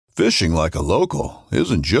Fishing like a local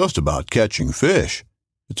isn't just about catching fish.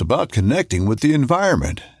 It's about connecting with the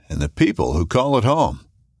environment and the people who call it home.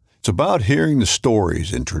 It's about hearing the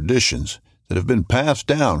stories and traditions that have been passed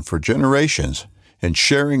down for generations and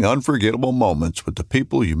sharing unforgettable moments with the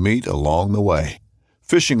people you meet along the way.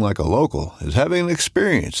 Fishing like a local is having an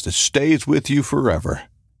experience that stays with you forever.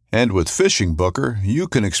 And with Fishing Booker, you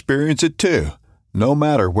can experience it too, no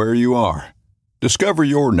matter where you are. Discover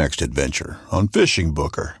your next adventure on Fishing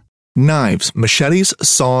Booker. Knives, machetes,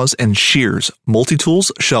 saws, and shears, multi-tools,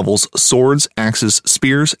 shovels, swords, axes,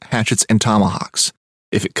 spears, hatchets, and tomahawks.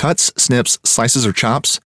 If it cuts, snips, slices, or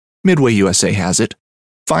chops, Midway USA has it.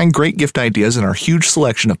 Find great gift ideas in our huge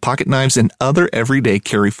selection of pocket knives and other everyday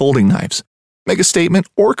carry folding knives. Make a statement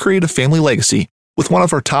or create a family legacy with one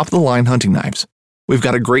of our top-of-the-line hunting knives. We've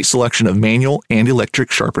got a great selection of manual and electric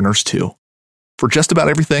sharpeners, too. For just about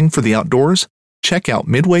everything for the outdoors, check out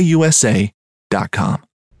MidwayUSA.com.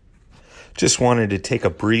 Just wanted to take a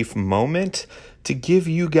brief moment to give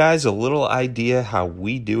you guys a little idea how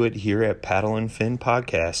we do it here at Paddle and Fin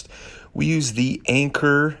Podcast. We use the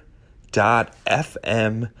Anchor.fm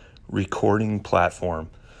recording platform.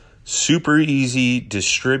 Super easy,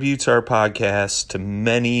 distributes our podcast to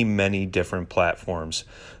many, many different platforms.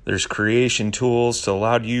 There's creation tools to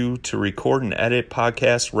allow you to record and edit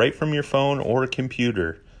podcasts right from your phone or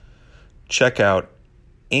computer. Check out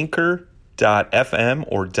Anchor.fm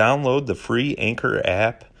or download the free Anchor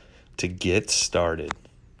app to get started.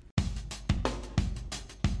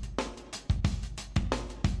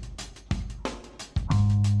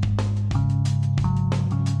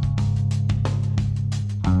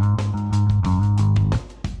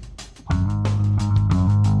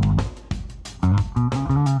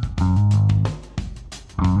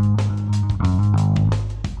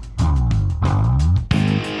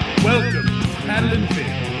 Welcome to Paddle and Fin,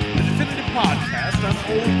 the definitive podcast on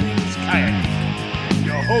all things kayaking.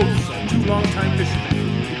 Your hosts are two longtime fishermen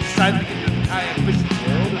who decided to get into the kayak fishing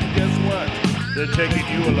world, and guess what? They're taking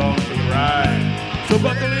you along for the ride. So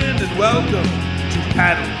buckle in and welcome to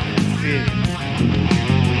Paddle and Fin.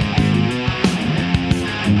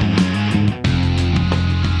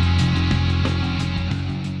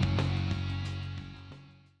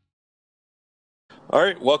 All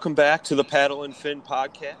right, welcome back to the Paddle and Fin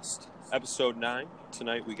Podcast, episode 9.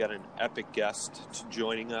 Tonight we got an epic guest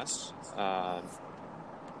joining us,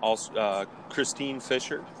 Christine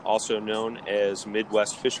Fisher, also known as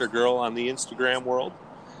Midwest Fisher Girl on the Instagram world.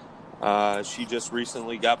 She just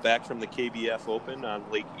recently got back from the KBF Open on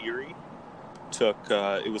Lake Erie.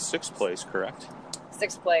 It was 6th place, correct?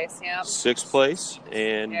 6th place, yeah. 6th place,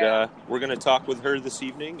 and we're going to talk with her this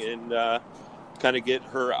evening and kind of get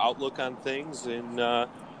her outlook on things and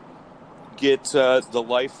get the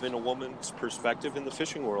life in a woman's perspective in the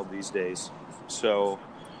fishing world these days. So,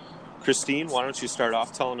 Christine, why don't you start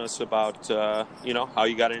off telling us about, how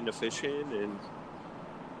you got into fishing and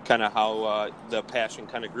kind of how the passion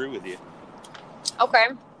kind of grew with you. Okay.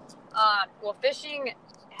 Well, fishing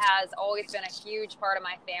has always been a huge part of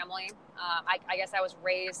my family. I guess I was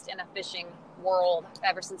raised in a fishing world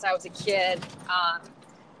ever since I was a kid.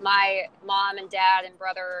 My mom and dad and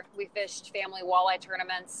brother, we fished family walleye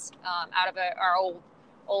tournaments out of our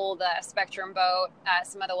old Spectrum boat at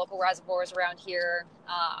some of the local reservoirs around here.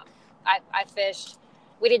 I fished.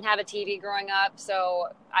 We didn't have a TV growing up, so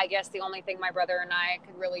I guess the only thing my brother and I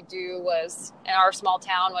could really do was, in our small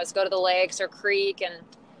town, was go to the lakes or creek, and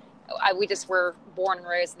we just were born and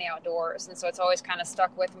raised in the outdoors, and so it's always kind of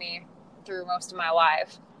stuck with me through most of my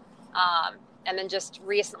life. And then just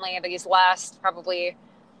recently, these last probably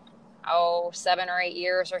 7 or 8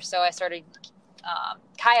 years or so, I started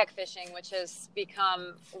kayak fishing, which has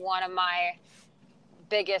become one of my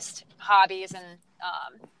biggest hobbies and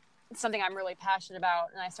something I'm really passionate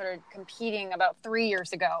about. And I started competing about 3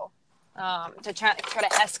 years ago to try to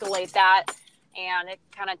escalate that, and it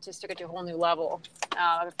kind of just took it to a whole new level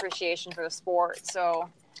of appreciation for the sport. So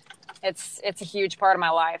it's a huge part of my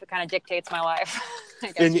life. It kind of dictates my life,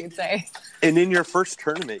 I guess you could say. And in your first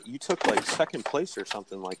tournament, you took like 2nd place or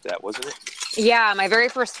something like that, wasn't it? Yeah, my very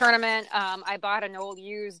first tournament, I bought an old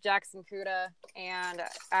used Jackson Cuda, and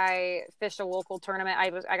I fished a local tournament. I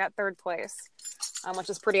got 3rd place, which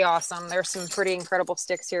is pretty awesome. There's some pretty incredible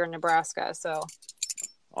sticks here in Nebraska. So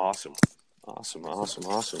awesome.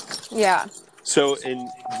 Yeah. So, and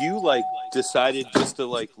you decided just to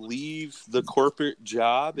leave the corporate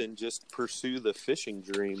job and just pursue the fishing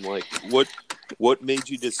dream. What made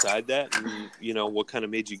you decide that, and what kind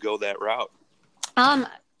of made you go that route?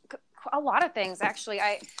 A lot of things, actually.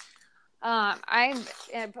 I'm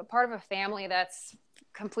part of a family that's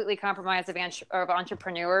completely compromised of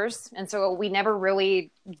entrepreneurs. And so we never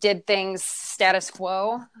really did things status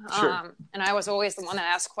quo. Sure. And I was always the one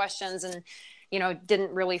that asked questions and,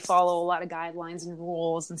 didn't really follow a lot of guidelines and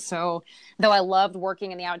rules. And so though I loved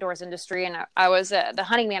working in the outdoors industry, and I was the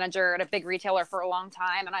hunting manager at a big retailer for a long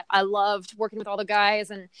time. And I loved working with all the guys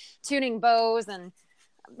and tuning bows and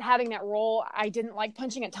having that role. I didn't like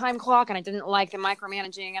punching a time clock, and I didn't like the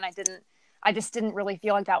micromanaging, and I just didn't really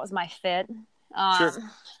feel like that was my fit. Sure.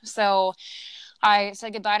 So I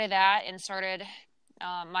said goodbye to that and started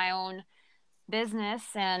my own business,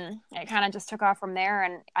 and it kind of just took off from there.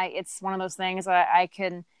 And it's one of those things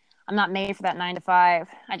I'm not made for that 9 to 5.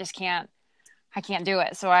 I can't do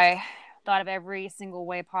it. So I thought of every single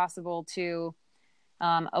way possible to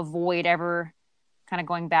avoid ever kind of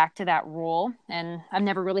going back to that role. And I've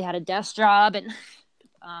never really had a desk job, and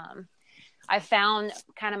I found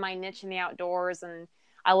kind of my niche in the outdoors, and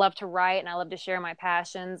I love to write and I love to share my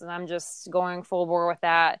passions, and I'm just going full bore with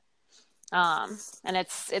that. And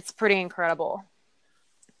it's pretty incredible.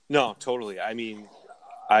 No, totally. I mean,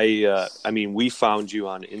 we found you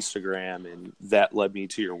on Instagram, and that led me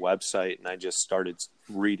to your website, and I just started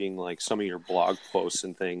reading like some of your blog posts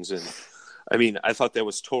and things. And I mean, I thought that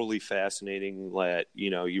was totally fascinating that,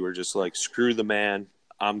 you were just like, screw the man,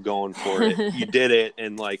 I'm going for it. You did it.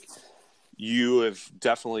 And like, you have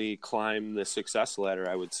definitely climbed the success ladder,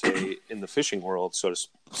 I would say, in the fishing world, so to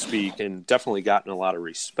speak, and definitely gotten a lot of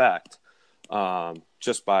respect.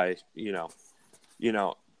 Just by,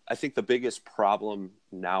 I think the biggest problem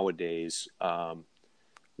nowadays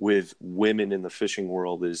with women in the fishing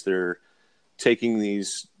world is they're taking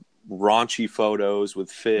these raunchy photos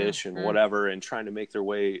with fish and whatever and trying to make their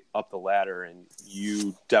way up the ladder. And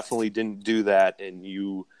you definitely didn't do that. And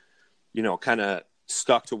you kind of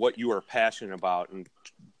stuck to what you were passionate about and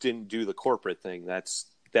didn't do the corporate thing. That's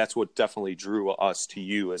what definitely drew us to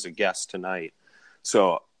you as a guest tonight.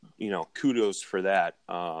 So, kudos for that.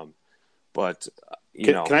 But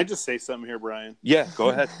can I just say something here, Brian? Yeah, go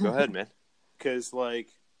ahead, man. Because I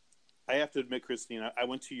have to admit, Christine, I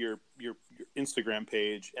went to your Instagram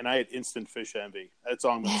page and I had instant fish envy. That's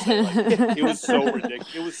all I'm going to say. It was so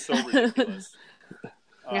ridiculous. It was so ridiculous.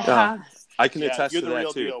 I can attest to that too. You're the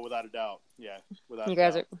real deal, without a doubt. Yeah, without you a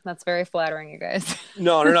guys doubt. That's very flattering, you guys.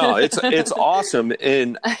 No. It's awesome.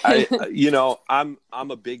 And I'm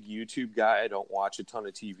a big YouTube guy. I don't watch a ton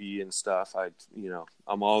of TV and stuff.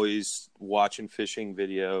 I'm always watching fishing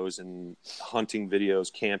videos and hunting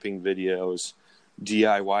videos, camping videos,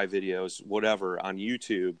 DIY videos, whatever on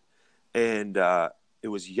YouTube. And it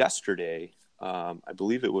was yesterday. I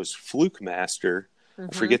believe it was Fluke Master. I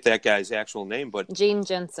forget that guy's actual name, but Gene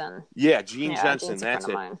Jensen. Yeah, Gene Jensen. That's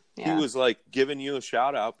it. Yeah. He was like giving you a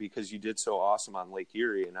shout out because you did so awesome on Lake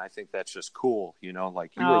Erie, and I think that's just cool.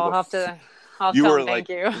 Like you were thank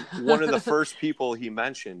you. one of the first people he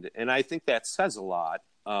mentioned, and I think that says a lot.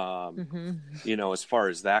 As far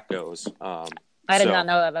as that goes. I did not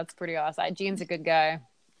know that. That's pretty awesome. Gene's a good guy.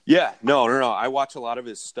 Yeah, no. I watch a lot of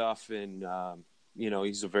his stuff, and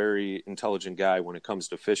he's a very intelligent guy when it comes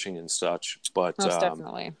to fishing and such. But most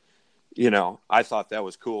definitely, I thought that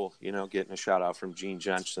was cool. Getting a shout out from Gene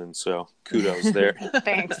Jensen. So kudos there.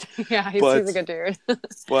 Thanks. Yeah, he's a good dude.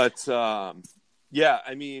 But yeah,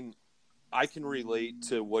 I mean, I can relate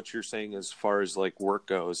to what you're saying as far as like work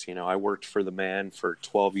goes. I worked for the man for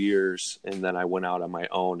 12 years, and then I went out on my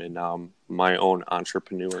own, and now I'm my own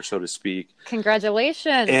entrepreneur, so to speak.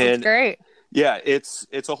 Congratulations! That's great. Yeah, it's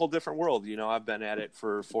a whole different world. I've been at it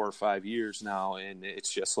for 4 or 5 years now, and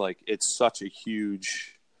it's just like, it's such a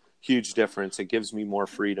huge difference. It gives me more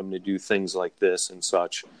freedom to do things like this and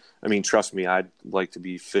such. I mean, trust me, I'd like to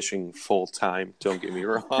be fishing full time. Don't get me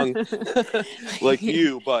wrong, like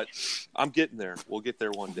you, but I'm getting there. We'll get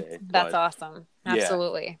there one day. That's awesome.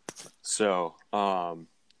 Absolutely. Yeah. So,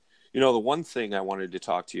 the one thing I wanted to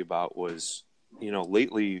talk to you about was,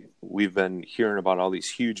 lately we've been hearing about all these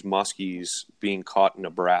huge muskies being caught in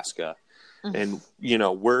Nebraska. And,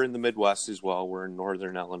 we're in the Midwest as well. We're in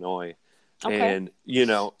Northern Illinois. Okay. And,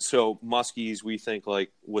 so muskies, we think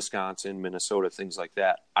like Wisconsin, Minnesota, things like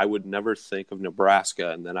that. I would never think of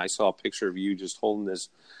Nebraska. And then I saw a picture of you just holding this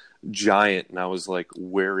giant, and I was like,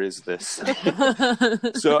 where is this?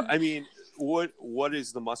 So, I mean, what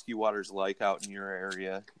is the musky waters like out in your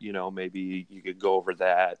area? Maybe you could go over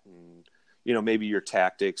that, and maybe your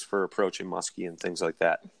tactics for approaching muskie and things like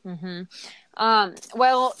that.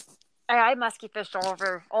 Well, I musky fished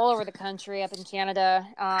all over the country, up in Canada.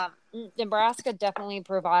 Nebraska definitely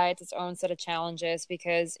provides its own set of challenges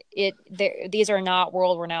because these are not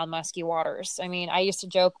world-renowned muskie waters. I mean, I used to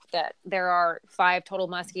joke that there are 5 total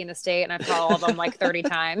muskie in the state, and I've caught all of them like 30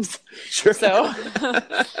 times. Sure. So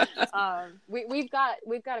we've got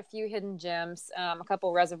a few hidden gems. A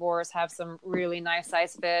couple reservoirs have some really nice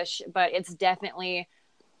size fish, but it's definitely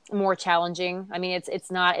more challenging. I mean,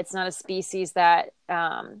 it's not a species that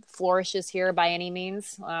flourishes here by any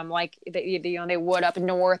means, like they would up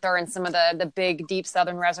north or in some of the big deep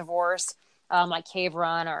southern reservoirs, like Cave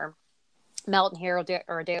Run or Melton Hill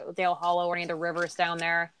or Dale Hollow or any of the rivers down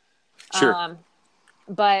there. Sure.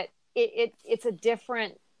 But it's a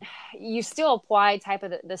different. You still apply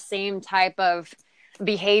the same type of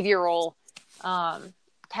behavioral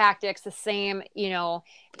tactics, the same,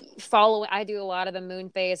 I do a lot of the moon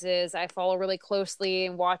phases. I follow really closely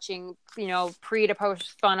and watching, pre to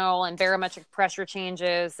post funnel and barometric pressure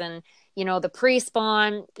changes and, the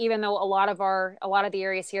pre-spawn, even though a lot of the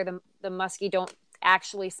areas here, the muskie don't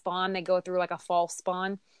actually spawn. They go through like a false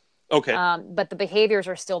spawn. Okay. But the behaviors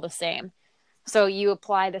are still the same. So you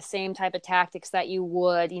apply the same type of tactics that you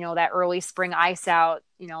would, that early spring ice out,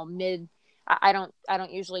 I don't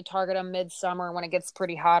usually target them midsummer when it gets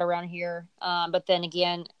pretty hot around here. But then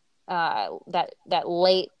again, that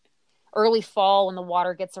late early fall when the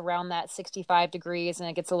water gets around that 65 degrees and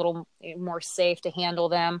it gets a little more safe to handle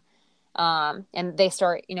them. And they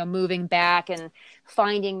start, moving back and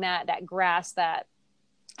finding that grass that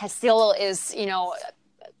has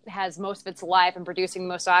most of its life and producing the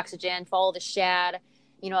most oxygen, follow the shad,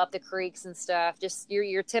 up the creeks and stuff. Just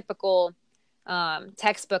your typical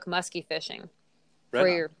textbook muskie fishing.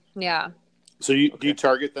 Right. So do you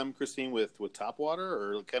target them, Christine, with topwater,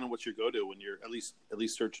 or kind of what's your go-to when you're at least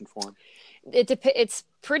searching for them? It's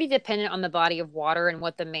pretty dependent on the body of water and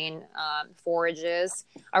what the main forage is.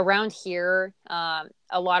 Around here,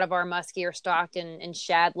 a lot of our muskie are stocked in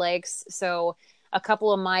shad lakes. So a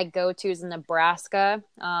couple of my go-tos in Nebraska,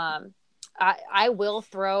 I will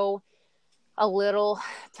throw a little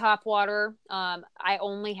topwater. I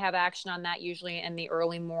only have action on that usually in the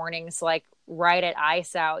early mornings, like right at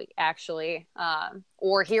ice out, actually.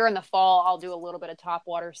 Or here in the fall, I'll do a little bit of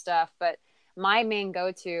topwater stuff. But my main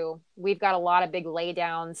go-to, we've got a lot of big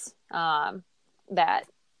laydowns that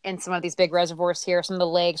in some of these big reservoirs here, some of the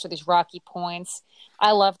lakes or these rocky points.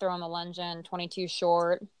 I love throwing the Lungen 22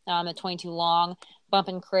 short, the 22 long,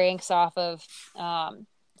 bumping cranks off of the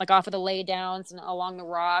laydowns and along the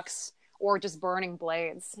rocks, or just burning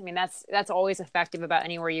blades. I mean, that's always effective about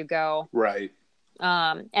anywhere you go. Right.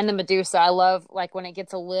 And the Medusa, I love, like, when it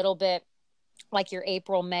gets a little bit like your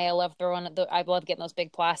April, May, I love getting those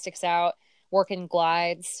big plastics out, working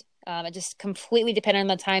glides. It just completely dependent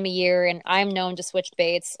on the time of year. And I'm known to switch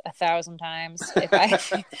baits 1,000 times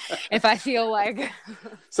if I feel like.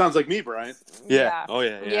 Sounds like me, Brian. Yeah. Oh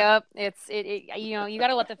yeah. Yep. You got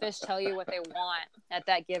to let the fish tell you what they want at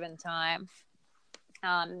that given time.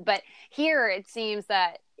 But here it seems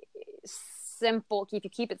that if you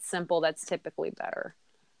keep it simple, that's typically better.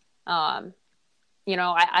 I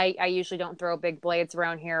usually don't throw big blades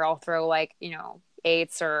around here. I'll throw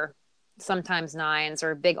 8s or sometimes 9s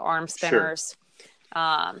or big arm spinners.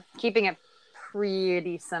 Sure. Keeping it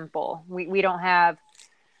pretty simple. We don't have,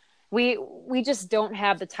 we just don't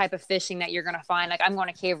have the type of fishing that you're going to find. Like, I'm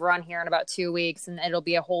going to Cave Run here in about 2 weeks and it'll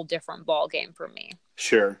be a whole different ball game for me.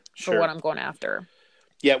 Sure. For what I'm going after.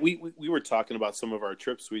 Yeah, we were talking about some of our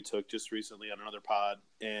trips we took just recently on another pod,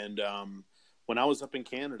 and when I was up in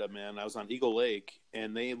Canada, man, I was on Eagle Lake,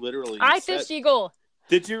 and they literally fished Eagle.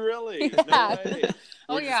 Did you really? Yeah. No way.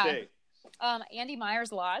 Where'd you stay? Andy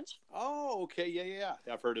Myers Lodge. Oh, okay, yeah.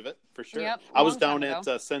 I've heard of it for sure. Yep, I was down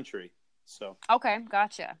at Century, so okay,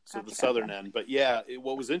 gotcha. The southern end. But yeah,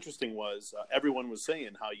 what was interesting was everyone was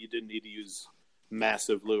saying how you didn't need to use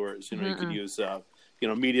massive lures. You could use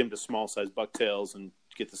medium to small size bucktails and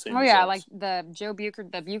get the same results. Yeah, like the Joe Bucher,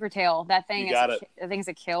 the Bucher tail. That thing I think is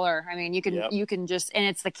a killer. I mean, you can just, and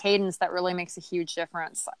it's the cadence that really makes a huge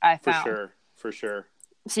difference, I found. For sure.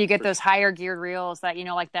 So you get those higher geared reels that,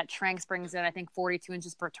 like that Tranks brings in, I think 42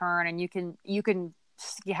 inches per turn, and you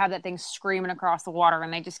have that thing screaming across the water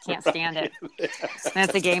and they just can't stand it.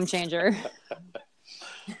 That's a game changer.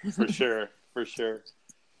 For sure.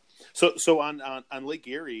 So on Lake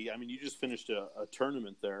Erie, I mean, you just finished a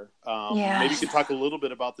tournament there. Maybe you could talk a little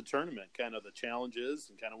bit about the tournament, kind of the challenges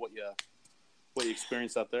and kind of what you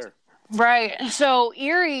experienced out there. Right. So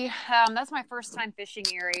Erie, that's my first time fishing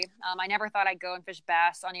Erie. I never thought I'd go and fish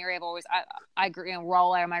bass on Erie. I grew,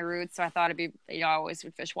 walleye on my roots, so I thought it'd be, I always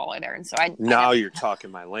would fish walleye there. And so Now you're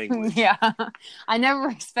talking my language. yeah, I never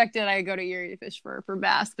expected I'd go to Erie to fish for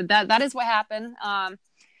bass, but that is what happened.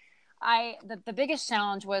 The biggest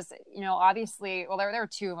challenge was, obviously, well, there were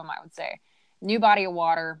two of them, I would say. New body of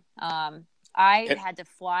water. I had to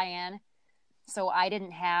fly in, so I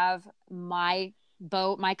didn't have my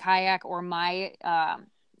boat, my kayak, or my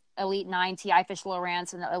Elite 9 TI. I fish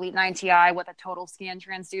Lowrance and the Elite 9 TI with a total scan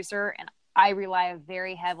transducer, and I rely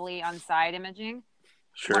very heavily on side imaging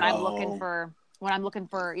when I'm looking for with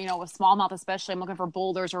smallmouth, especially. I'm looking for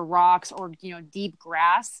boulders or rocks or deep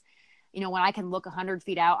grass. When I can look 100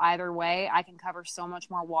 feet out either way, I can cover so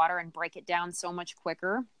much more water and break it down so much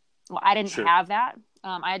quicker. Well, I didn't have that.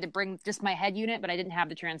 I had to bring just my head unit, but I didn't have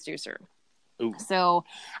the transducer. Ooh. So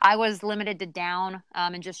I was limited to down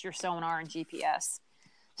and just your sonar and GPS.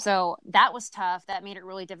 So that was tough. That made it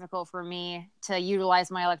really difficult for me to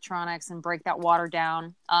utilize my electronics and break that water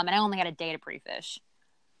down. And I only had a day to pre-fish.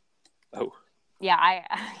 Oh. Yeah,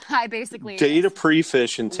 I basically... Day to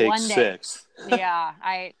pre-fish and take 6. Yeah,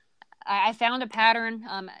 I found a pattern.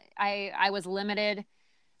 I was limited.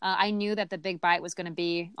 I knew that the big bite was going to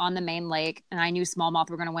be on the main lake, and I knew smallmouth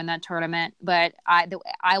were going to win that tournament. But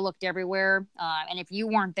I looked everywhere, and if you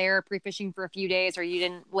weren't there pre-fishing for a few days, or you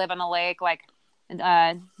didn't live on the lake, like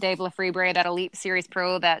Dave Lefebvre, that Elite Series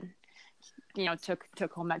Pro that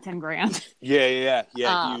took home that $10,000. Yeah.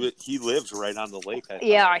 He lives right on the lake.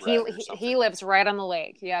 He lives right on the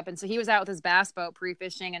lake. Yep, and so he was out with his bass boat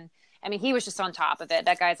pre-fishing, and I mean, he was just on top of it.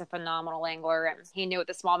 That guy's a phenomenal angler, and he knew what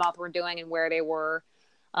the smallmouth were doing and where they were.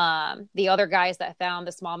 The other guys that found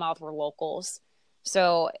the smallmouth were locals.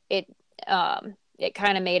 So it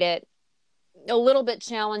kind of made it a little bit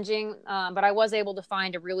challenging. But I was able to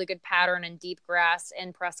find a really good pattern in deep grass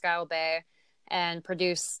in Presque Isle Bay and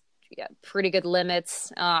produce pretty good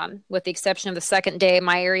limits. With the exception of the second day,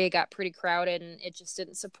 my area got pretty crowded and it just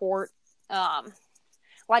didn't support,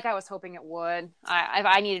 like I was hoping it would.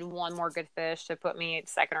 I needed one more good fish to put me at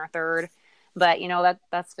second or third, but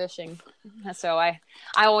that's fishing. So I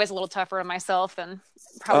always a little tougher on myself than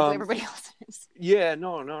probably everybody else is. Yeah,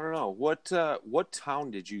 no. What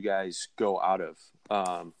town did you guys go out of?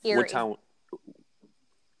 Erie. What town?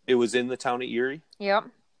 It was in the town of Erie? Yep.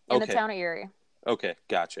 In the town of Erie. Okay.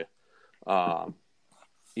 Gotcha.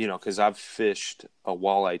 Cause I've fished a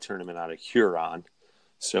walleye tournament out of Huron.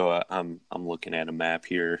 So I'm looking at a map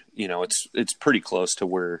here. It's pretty close to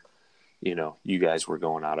where, you guys were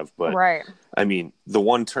going out of. But right. I mean, the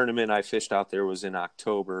one tournament I fished out there was in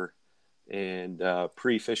October, and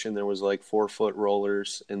pre-fishing there was like 4-foot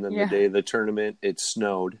rollers, and then the day of the tournament it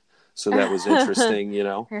snowed, so that was interesting.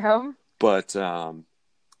 Yeah. But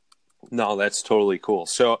no, that's totally cool.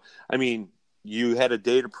 So I mean, you had a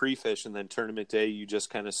day to pre-fish, and then tournament day you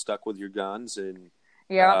just kind of stuck with your guns and.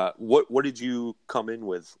 Yeah. What did you come in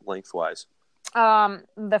with lengthwise?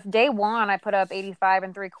 The day one I put up 85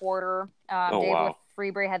 3/4. Wow.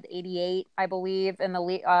 Freebury had 88, I believe, and the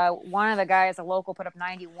one of the guys, a local, put up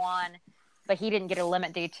 91, but he didn't get a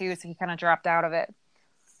limit day two, so he kind of dropped out of it.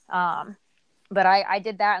 But I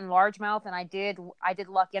did that in largemouth, and I did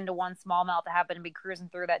luck into one smallmouth that happened to be cruising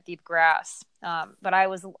through that deep grass. But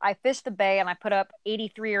I fished the bay and I put up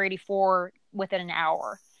 83 or 84 within an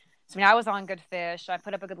hour. So I was on good fish. I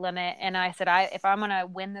put up a good limit, and I said, if I'm going to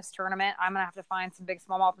win this tournament, I'm going to have to find some big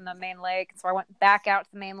smallmouth in the main lake. So I went back out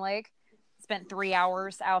to the main lake, spent 3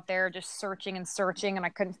 hours out there just searching, and I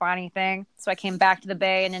couldn't find anything. So I came back to the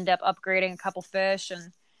bay and ended up upgrading a couple fish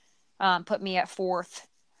and put me at fourth.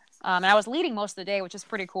 And I was leading most of the day, which is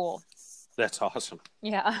pretty cool. That's awesome.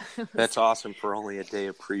 Yeah. That's awesome for only a day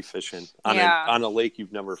of pre-fishing on a lake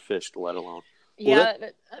you've never fished, let alone.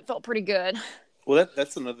 That felt pretty good. Well,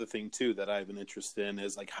 that's another thing too that I've been interested in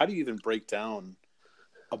is like, how do you even break down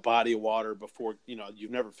a body of water before you've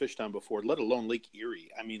never fished on before, let alone Lake Erie?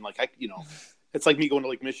 I mean, like it's like me going to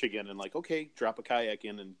Lake Michigan and like, okay, drop a kayak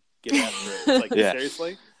in and get after it. It's like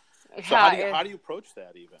seriously. So how do you approach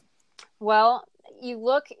that even? Well, you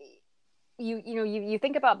look, you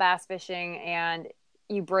think about bass fishing and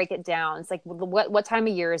you break it down. It's like, what time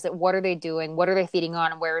of year is it? What are they doing? What are they feeding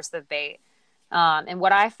on? And where's the bait? And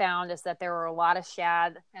what I found is that there were a lot of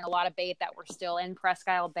shad and a lot of bait that were still in Presque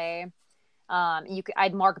Isle Bay.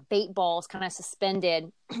 I'd mark bait balls kind of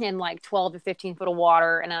suspended in like 12 to 15 foot of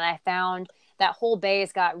water. And then I found that whole bay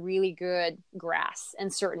has got really good grass in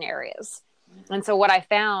certain areas. And so what I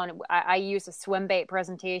found, I used a swim bait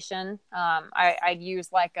presentation. I'd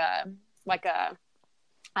use like a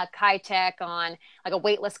a Kitech on like a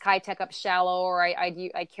weightless Kitech up shallow, or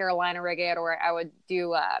I'd Carolina rig it, or I would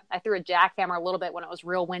do I threw a jackhammer a little bit when it was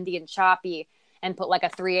real windy and choppy, and put like a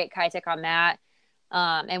 3/8 Kitech on that.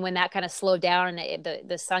 And when that kind of slowed down and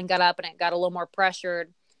the sun got up and it got a little more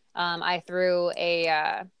pressured, I threw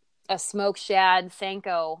a smoked shad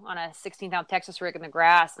Senko on a 16-ounce Texas rig in the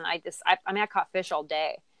grass, and I caught fish all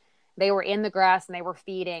day. They were in the grass and they were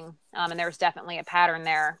feeding, and there was definitely a pattern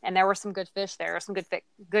there. And there were some good fish there. Some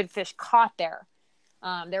good fish caught there.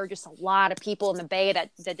 There were just a lot of people in the bay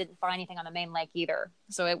that didn't find anything on the main lake either.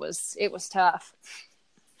 So it was tough.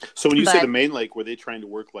 So when you say the main lake, were they trying to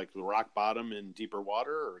work like the rock bottom in deeper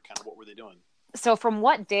water, or kind of what were they doing? So from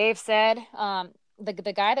what Dave said,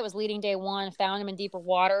 the guy that was leading day one found him in deeper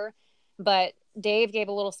water, but Dave gave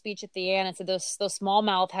a little speech at the end and said those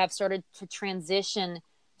smallmouth have started to transition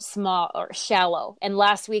small or shallow, and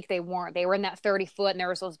last week they weren't. They were in that 30 foot, and there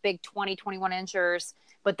was those big 20-21 inchers,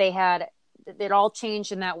 but it all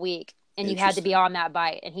changed in that week, and you had to be on that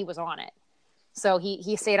bite, and he was on it. So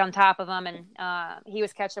he stayed on top of them, and he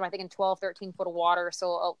was catching them, I think, in 12-13 foot of water,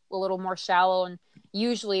 so a little more shallow. And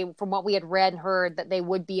usually, from what we had read and heard, that they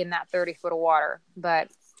would be in that 30 foot of water. But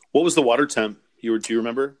what was the water temp? Do you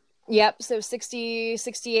remember? Yep, so 60,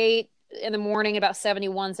 68 in the morning, about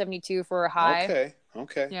 71, 72 for a high.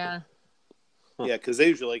 Okay. Yeah. Yeah, because they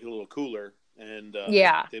usually like it a little cooler, and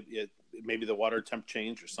maybe the water temp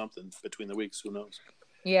changed or something between the weeks. Who knows?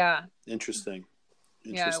 Yeah. Interesting.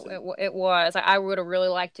 Yeah, it was. I would have really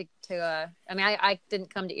liked to. I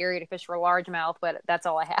didn't come to Erie to fish for largemouth, but that's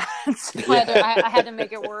all I had. So I had to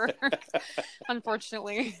make it work,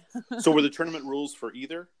 unfortunately. So were the tournament rules for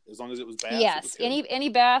either, as long as it was bass? Yes, any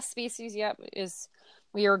bass species. Yep,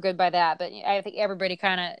 we were good by that. But I think everybody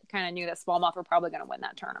kind of knew that smallmouth were probably going to win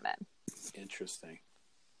that tournament. Interesting.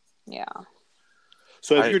 Yeah.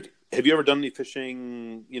 So have you ever done any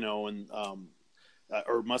fishing?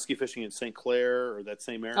 Or muskie fishing in St. Clair or that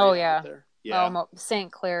same area? Oh yeah, out there? Yeah. St.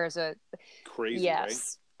 Clair is a crazy.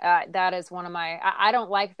 Yes, right? That is one of my. I don't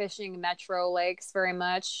like fishing metro lakes very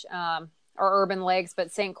much, or urban lakes, but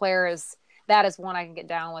St. Clair is one I can get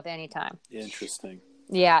down with anytime. Interesting.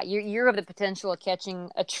 Yeah, you have the potential of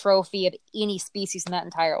catching a trophy of any species in that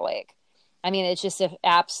entire lake. I mean, it's just an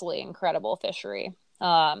absolutely incredible fishery.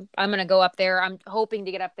 I'm going to go up there. I'm hoping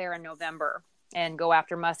to get up there in November and go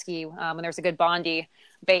after muskie when there's a good Bondi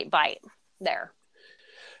bait bite there.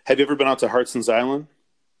 Have you ever been out to Hartson's Island?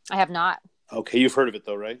 I have not. Okay, you've heard of it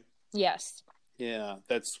though, right? Yes. Yeah,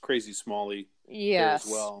 that's Crazy Smalley. Yes.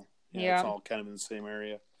 There as well. Yeah, it's all kind of in the same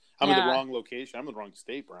area. I'm in the wrong location. I'm in the wrong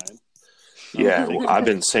state, Brian. Yeah, I've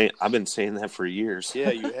been saying that for years.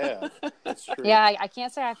 Yeah, you have. That's true. Yeah, I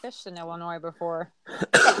can't say I fished in Illinois before.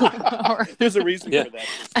 There's a reason for that.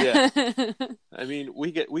 Yeah. I mean,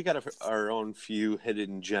 we got our own few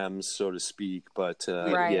hidden gems, so to speak. But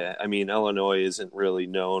right. Yeah, I mean, Illinois isn't really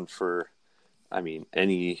known for,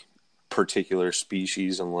 any particular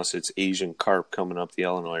species unless it's Asian carp coming up the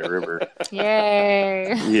Illinois River.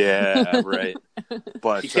 Yay! Yeah, right.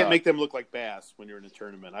 But you can't make them look like bass when you're in a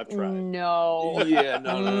tournament. I've tried. No. Yeah,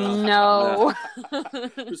 no.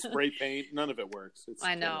 Spray paint, none of it works.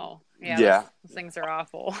 I know. Yeah. Those things are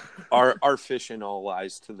awful. Our fishing all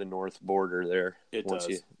lies to the north border there.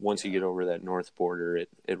 Once you get over that north border,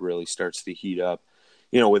 it really starts to heat up.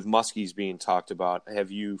 With muskies being talked about,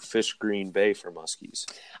 have you fished Green Bay for muskies?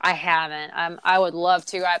 I haven't. I would love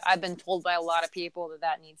to. I've been told by a lot of people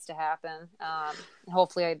that needs to happen.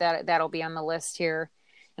 Hopefully that'll be on the list here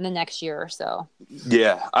in the next year or so.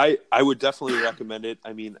 Yeah, I would definitely recommend it.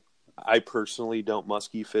 I mean, I personally don't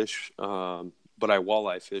muskie fish, but I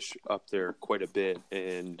walleye fish up there quite a bit.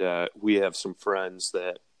 And we have some friends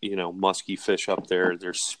that, muskie fish up there.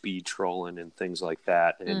 They're speed trolling and things like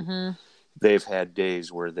that. And they've had days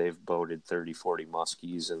where they've boated 30, 40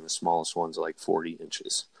 muskies, and the smallest one's like 40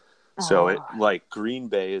 inches. So Green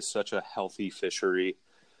Bay is such a healthy fishery.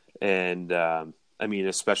 And,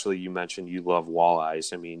 especially you mentioned you love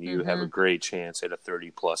walleyes. I mean, you have a great chance at a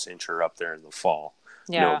 30-plus incher up there in the fall,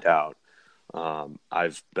 no doubt.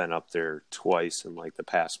 I've been up there twice in like the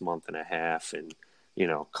past month and a half and,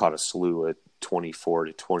 caught a slew of 24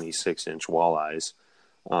 to 26-inch walleyes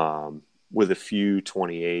with a few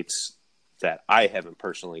 28s that I haven't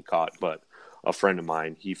personally caught, but a friend of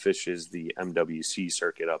mine, he fishes the MWC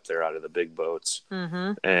circuit up there out of the big boats.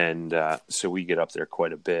 And so we get up there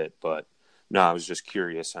quite a bit. But no, I was just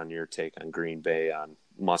curious on your take on Green Bay, on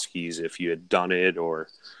muskies, if you had done it or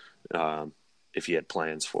if you had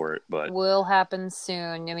plans for it. But will happen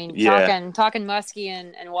soon. I mean, talking muskie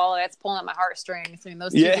and walleye, that's pulling at my heartstrings. I mean,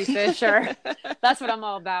 those two fish that's what I'm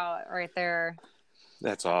all about right there.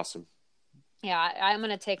 That's awesome. Yeah, I'm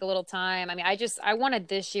going to take a little time. I mean, I wanted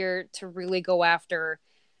this year to really go after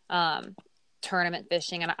tournament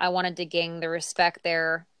fishing, and I wanted to gain the respect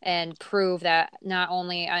there and prove that not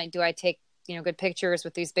only do I take, good pictures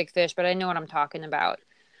with these big fish, but I know what I'm talking about.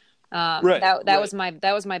 That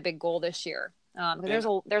was my big goal this year.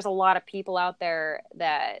 'Cause there's a lot of people out there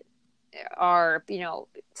that are,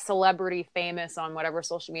 celebrity famous on whatever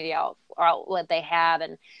social media outlet they have,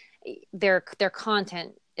 and their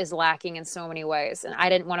content is lacking in so many ways. And I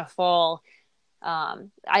didn't want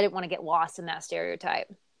to get lost in that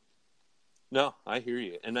stereotype. No, I hear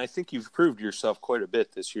you. And I think you've proved yourself quite a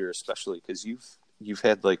bit this year, especially because you've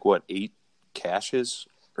had like what, 8 caches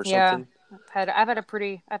or something? I've had a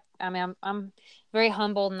pretty, I'm very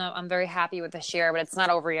humbled and I'm very happy with this year, but it's not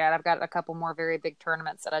over yet. I've got a couple more very big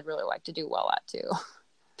tournaments that I'd really like to do well at too.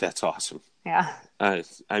 That's awesome. Yeah.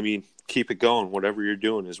 I mean, keep it going. Whatever you're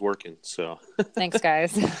doing is working. So thanks,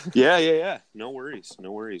 guys. Yeah. No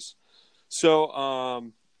worries. So,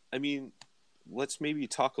 I mean, let's maybe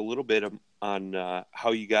talk a little bit on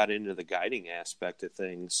how you got into the guiding aspect of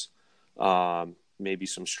things. Maybe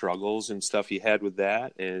some struggles and stuff you had with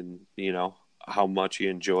that, and how much you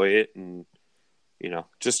enjoy it, and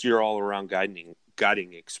just your all around guiding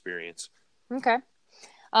experience. Okay.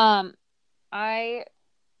 I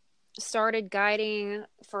started guiding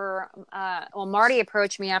for Marty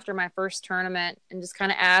approached me after my first tournament and just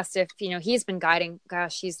kind of asked if he's been guiding.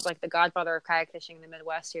 Gosh, he's like the godfather of kayak fishing in the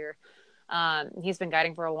Midwest here. He's been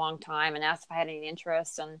guiding for a long time, and asked if I had any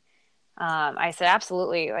interest, and I said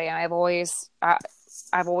absolutely. Like, I've always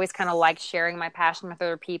kind of liked sharing my passion with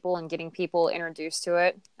other people and getting people introduced to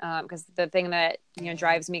it, because the thing that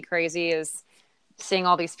drives me crazy is seeing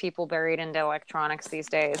all these people buried into electronics these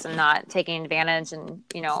days and not taking advantage, and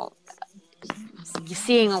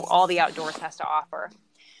seeing all the outdoors has to offer.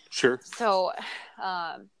 Sure. So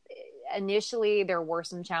initially there were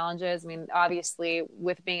some challenges. I mean, obviously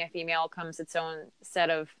with being a female comes its own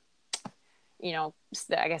set of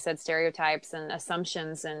like I said, stereotypes and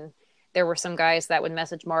assumptions. And there were some guys that would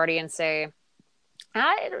message Marty and say,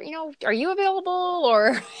 are you available,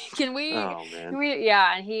 or can we? Oh, man.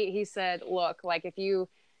 Yeah. And he said, look, like he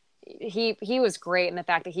was great in the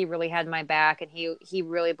fact that he really had my back, and he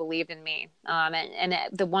really believed in me. And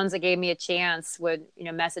the ones that gave me a chance would,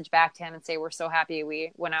 message back to him and say, we're so happy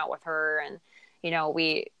we went out with her. And,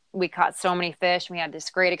 we caught so many fish. We had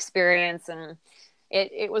this great experience, and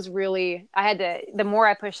it was really, the more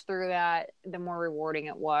I pushed through that, the more rewarding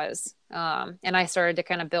it was. And I started to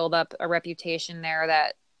kind of build up a reputation there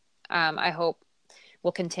that I hope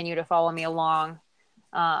will continue to follow me along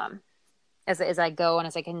as I go, and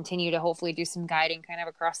as I continue to hopefully do some guiding kind of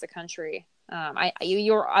across the country.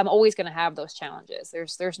 I'm always going to have those challenges.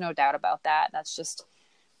 There's no doubt about that. That's just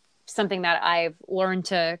something that I've learned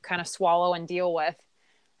to kind of swallow and deal with,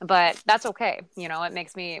 but that's okay. It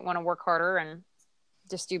makes me want to work harder and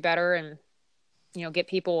just do better, and get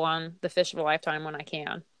people on the fish of a lifetime when I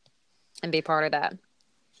can, and be part of that.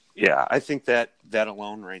 Yeah, I think that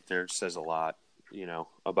alone right there says a lot,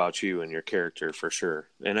 about you and your character, for sure.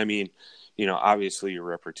 And I mean, obviously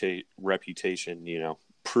your reputation,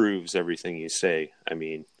 proves everything you say. I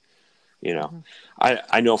mean, mm-hmm.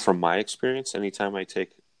 I know from my experience, anytime I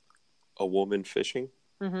take a woman fishing,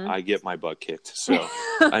 mm-hmm. I get my butt kicked. So,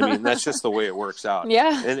 I mean, that's just the way it works out.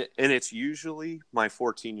 Yeah. And it's usually my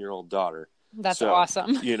 14-year-old daughter. That's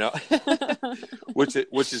awesome. Which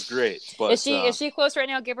is great. But is she close right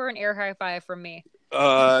now? Give her an air high five from me.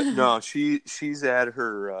 No, she's at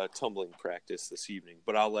her tumbling practice this evening,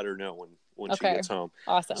 but I'll let her know when she gets home.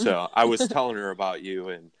 Awesome. So I was telling her about you,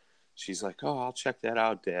 and she's like, "Oh, I'll check that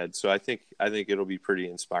out, Dad." So I think it'll be pretty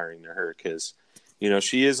inspiring to her, because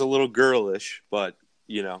she is a little girlish, but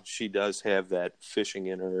she does have that fishing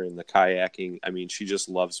in her, and the kayaking. I mean, she just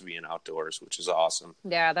loves being outdoors, which is awesome.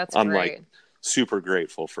 Yeah, that's I'm great. like super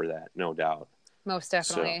grateful for that, no doubt. Most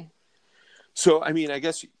definitely. So I mean, I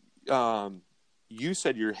guess you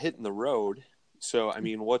said you're hitting the road. So I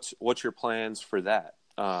mean, what's your plans for that?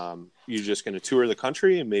 You just going to tour the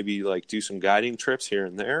country and maybe like do some guiding trips here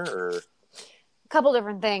and there, or? Couple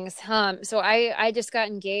different things. So I just got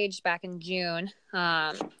engaged back in June.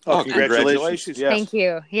 Congratulations. Yes. Thank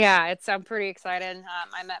you. Yeah, I'm pretty excited.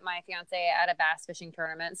 I met my fiance at a bass fishing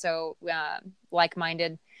tournament. So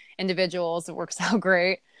like-minded individuals, it works out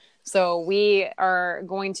great. So we are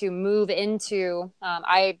going to move into,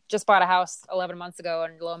 I just bought a house 11 months ago,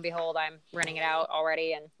 and lo and behold, I'm renting it out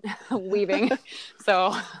already and leaving.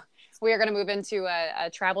 So we are going to move into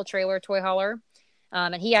a travel trailer toy hauler.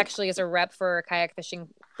 And he actually is a rep for a kayak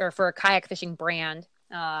fishing brand.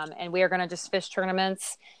 And we are going to just fish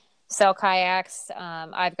tournaments, sell kayaks.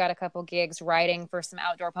 I've got a couple gigs writing for some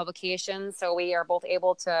outdoor publications. So we are both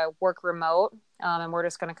able to work remote. And we're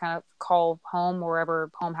just going to kind of call home wherever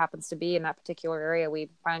home happens to be in that particular area we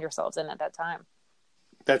find ourselves in at that time.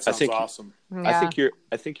 That sounds awesome. Yeah.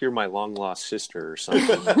 I think you're my long lost sister or something.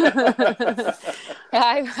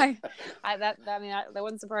 Yeah, that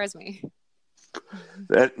wouldn't surprise me.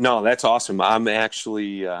 That's awesome. I'm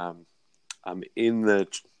actually I'm in the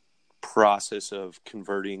process of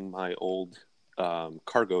converting my old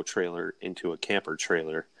cargo trailer into a camper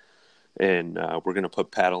trailer, and we're gonna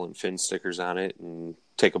put paddle and fin stickers on it and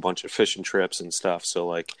take a bunch of fishing trips and stuff. So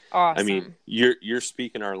like, awesome. I mean, you're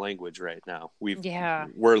speaking our language right now. Yeah.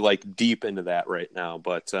 We're like deep into that right now.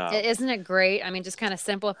 But isn't it great? I mean, just kind of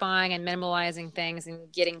simplifying and minimalizing things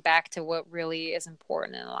and getting back to what really is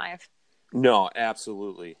important in life. No,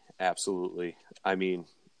 absolutely. I mean,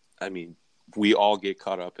 we all get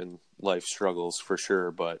caught up in life struggles for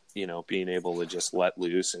sure, but you know, being able to just let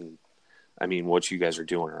loose, and I mean, what you guys are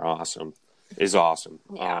doing is awesome.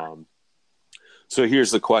 Yeah. So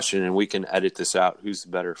here's the question, and we can edit this out. Who's the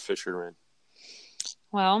better fisherman?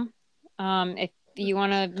 Well, if you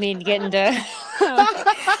want me to get into,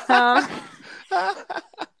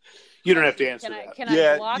 you don't have to answer that. Can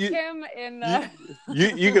I block him in the?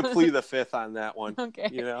 You can plead the fifth on that one. Okay.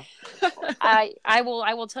 You know, I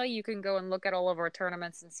will tell you. You can go and look at all of our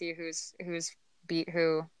tournaments and see who's beat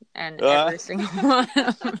who and every single one.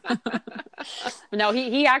 No,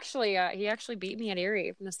 he actually beat me at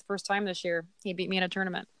Erie. This is the first time this year he beat me in a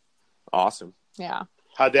tournament. Awesome. Yeah.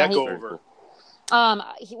 How'd that go over?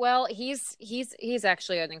 He's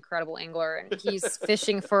actually an incredible angler, and he's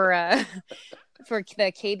fishing for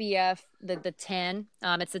the KBF, the 10.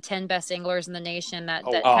 It's the 10 best anglers in the nation that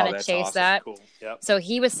kind of chase awesome. that. Cool. Yep. So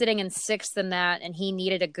he was sitting in 6th in that, and he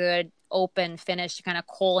needed a good open finish to kind of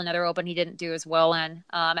coal another open he didn't do as well in.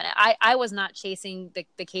 And I was not chasing the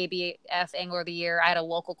KBF Angler of the Year. I had a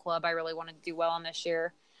local club I really wanted to do well on this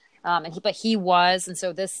year. But he was, and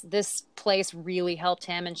so this place really helped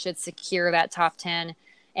him and should secure that top 10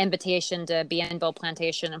 invitation to Bienville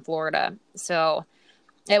Plantation in Florida. So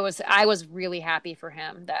I was really happy for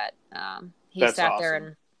him that he That's sat awesome. there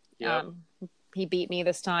and Yep. he beat me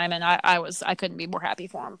this time, and I couldn't be more happy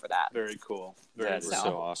for him for that. Very cool. That is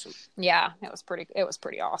so awesome. Yeah, it was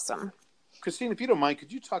pretty awesome. Christine, if you don't mind,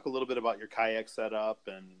 could you talk a little bit about your kayak setup?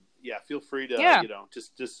 And feel free to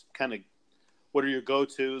just kind of, what are your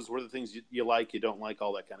go-tos? What are the things you like, you don't like,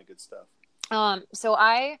 all that kind of good stuff? So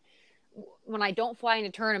when I don't fly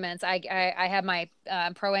into tournaments, I have my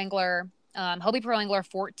Pro Angler, Hobie Pro Angler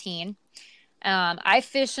 14. I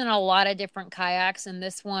fish in a lot of different kayaks, and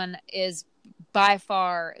this one is by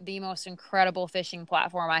far the most incredible fishing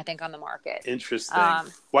platform I think on the market. Interesting.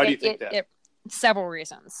 Why do you think that? Several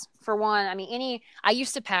reasons. For one, I mean, I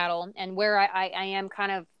used to paddle, and where I am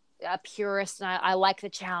kind of a purist, and I like the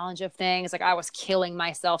challenge of things. Like I was killing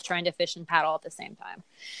myself trying to fish and paddle at the same time.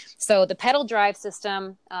 So the pedal drive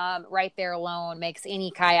system right there alone makes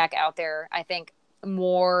any kayak out there, I think,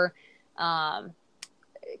 more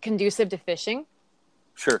conducive to fishing.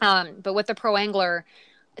 Sure. But with the Pro Angler,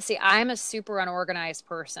 see, I'm a super unorganized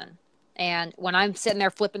person. And when I'm sitting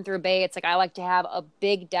there flipping through baits, like I like to have a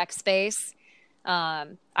big deck space.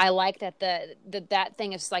 I like that that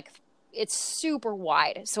thing is like, it's super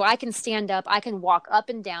wide. So I can stand up, I can walk up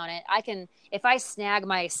and down it. If I snag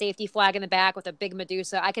my safety flag in the back with a big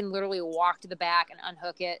Medusa, I can literally walk to the back and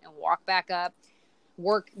unhook it and walk back up,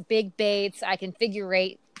 work big baits. I can figure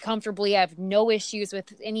eight comfortably. I have no issues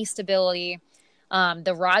with any stability.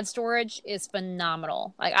 The rod storage is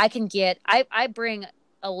phenomenal. Like I bring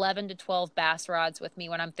 11 to 12 bass rods with me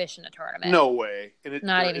when I'm fishing a tournament. No way.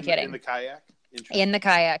 Not even kidding. In the kayak? In the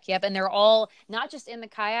kayak, yep. And they're all not just in the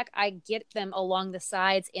kayak. I get them along the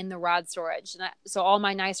sides in the rod storage, so all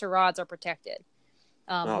my nicer rods are protected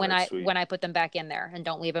when I put them back in there and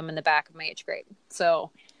don't leave them in the back of my H grade.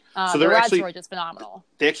 So the rod storage is phenomenal.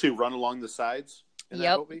 They actually run along the sides. In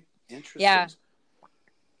that Hobie? Interesting. Yeah.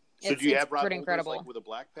 So do you have rod pretty holders incredible. like with a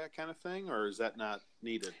black pack kind of thing, or is that not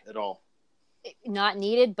needed at all? Not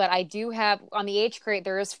needed, but I do have on the H crate.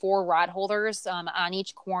 There is 4 rod holders on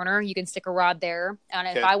each corner. You can stick a rod there, and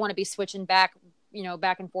if I want to be switching back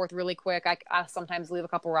and forth really quick, I sometimes leave a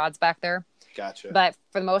couple rods back there. Gotcha. But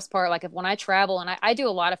for the most part, like when I travel, and I do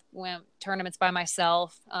a lot of tournaments by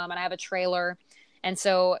myself, and I have a trailer, and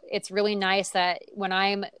so it's really nice that when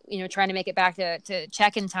I'm trying to make it back to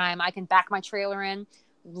check-in time, I can back my trailer in,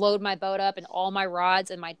 load my boat up, and all my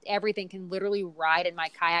rods and my everything can literally ride in my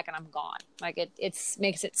kayak, and I'm gone. Like it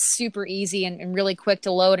makes it super easy and really quick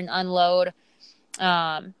to load and unload.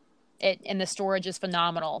 And and the storage is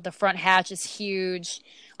phenomenal. The front hatch is huge.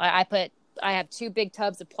 I have 2 big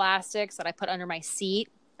tubs of plastics that I put under my seat,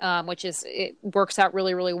 it works out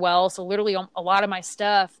really, really well. So literally a lot of my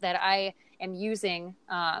stuff that I am using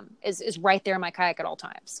is right there in my kayak at all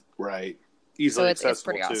times. Right. Easily accessible it's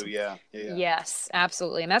pretty too. awesome. Yeah. Yes,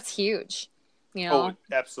 absolutely. And that's huge. Oh, it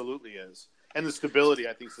absolutely is. And the stability,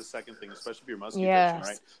 I think, is the second thing, especially if you're muskie fishing,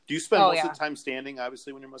 right? Do you spend most of the time standing,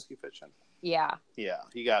 obviously, when you're muskie fishing? Yeah. Yeah,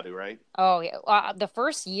 you got to, right? Oh, yeah. The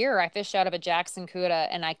first year I fished out of a Jackson Cuda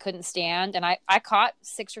and I couldn't stand. And I caught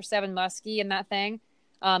 6 or 7 muskie in that thing.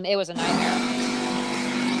 It was a nightmare.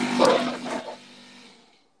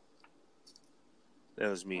 That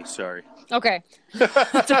was me. Sorry. Okay.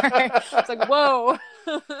 Sorry. It's like, whoa.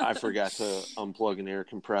 I forgot to unplug an air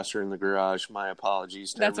compressor in the garage. My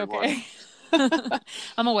apologies to everyone. Okay.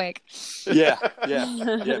 I'm awake. Yeah,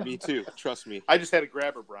 me too. Trust me. I just had a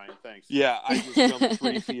grabber, Brian. Thanks. Yeah, I just jumped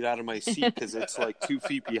 3 feet out of my seat because it's like 2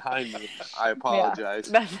 feet behind me. I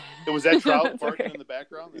apologize. Yeah. Was that trout barking in the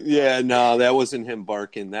background? Yeah, no, that wasn't him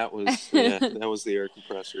barking. That was the air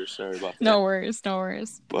compressor. Sorry about that. No worries.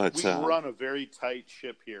 But we run a very tight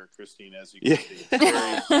ship here, Christine, as you can see.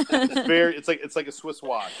 It's like a Swiss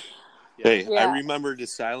watch. Yeah. Hey, I remember to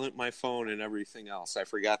silent my phone and everything else. I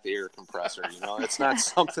forgot the air compressor. It's not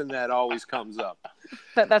something that always comes up.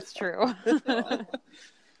 That's true.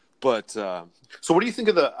 But so, what do you think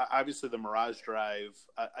of obviously the Mirage Drive?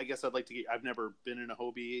 I guess I'd like to get. I've never been in a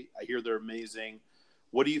Hobie. I hear they're amazing.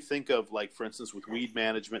 What do you think of, like, for instance, with weed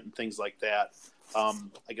management and things like that?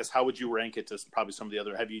 I guess how would you rank it to probably some of the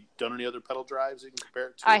other? Have you done any other pedal drives you can compare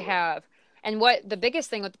it to? I have, and what the biggest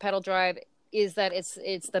thing with the pedal drive is that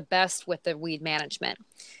it's the best with the weed management,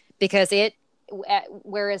 because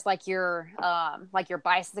whereas like your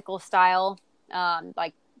bicycle style,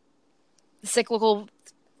 like cyclical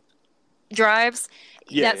drives,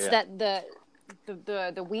 the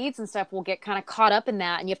weeds and stuff will get kind of caught up in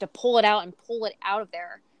that, and you have to pull it out of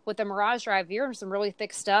there. With the Mirage Drive, if you're in some really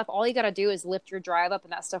thick stuff, all you got to do is lift your drive up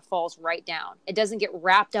and that stuff falls right down. It doesn't get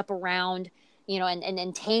wrapped up around, and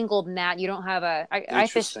entangled in that. You don't have I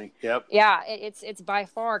fish. Yep. Yeah, it's by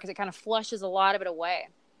far, because it kind of flushes a lot of it away.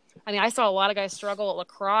 I mean, I saw a lot of guys struggle at La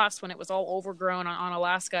Crosse when it was all overgrown on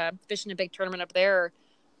Alaska, fishing a big tournament up there.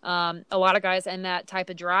 A lot of guys in that type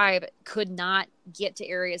of drive could not get to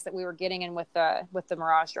areas that we were getting in with the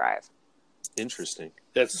Mirage Drive. Interesting.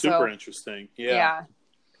 That's super interesting. Yeah.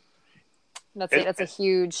 That's a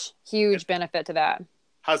huge benefit to that.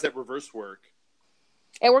 How's that reverse work?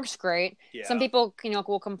 It works great. Yeah. Some people,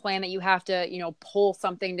 will complain that you have to, pull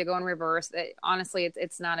something to go in reverse. Honestly,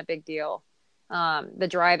 it's not a big deal. The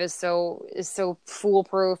drive is so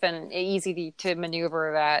foolproof and easy to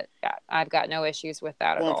maneuver that I've got no issues with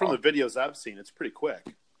that at all. Well, from the videos I've seen, it's pretty quick.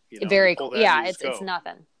 Very cool. Yeah, it's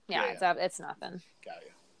nothing. Yeah. It's nothing. Got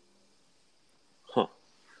you. Huh.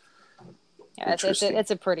 Yeah,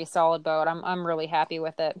 it's a pretty solid boat. I'm really happy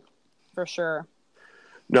with it, for sure.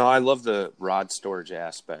 No, I love the rod storage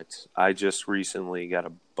aspect. I just recently got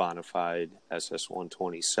a Bonafide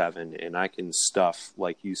SS127, and I can stuff,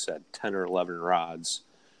 like you said, 10 or 11 rods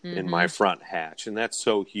in my front hatch. And that's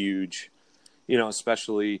so huge,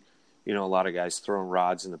 especially, a lot of guys throwing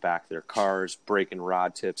rods in the back of their cars, breaking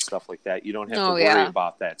rod tips, stuff like that. You don't have to worry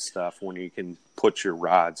about that stuff when you can put your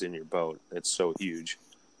rods in your boat. It's so huge.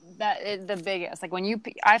 That is the biggest. Like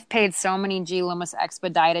I've paid so many G Loomis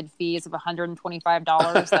expedited fees of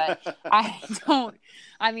 $125 that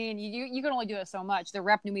I mean, you can only do it so much. The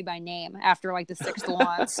rep knew me by name after like the 6th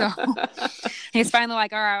one. So he's finally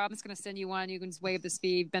like, all right, I'm just going to send you one. You can just waive the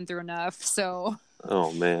fee. Been through enough. So.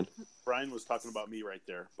 Oh man. Brian was talking about me right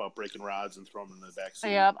there, about breaking rods and throwing them in the back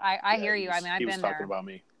seat. Yep, I hear you. I mean, I've been there. He was talking about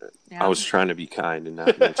me. Yeah. I was trying to be kind and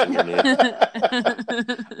not mention your name.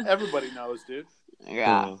 Everybody knows, dude.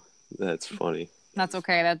 Yeah. Oh, that's funny. That's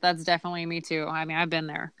okay. That's definitely me too. I mean, I've been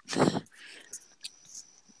there.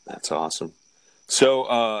 That's awesome.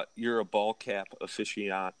 So, you're a ball cap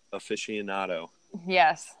aficionado.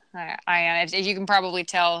 Yes, I am. As you can probably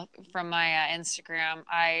tell from my Instagram,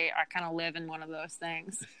 I kind of live in one of those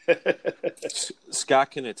things.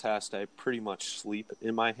 Scott can attest. I pretty much sleep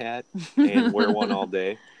in my hat and wear one all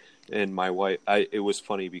day. And my wife, it was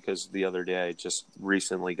funny because the other day I just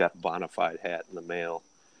recently got a Bonafide hat in the mail.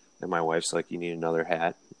 And my wife's like, you need another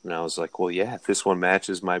hat? And I was like, well, yeah, if this one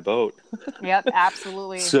matches my boat. Yep,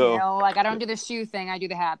 absolutely. So, I don't do the shoe thing. I do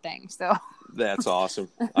the hat thing. So that's awesome.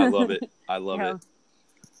 I love it. it.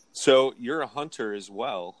 So you're a hunter as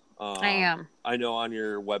well. I am. I know on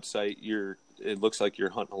your website, it looks like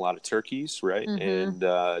you're hunting a lot of turkeys, right? And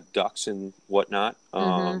ducks and whatnot.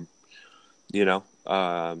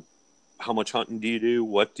 how much hunting do you do?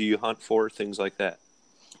 What do you hunt for? Things like that.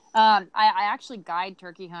 I actually guide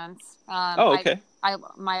turkey hunts. Okay.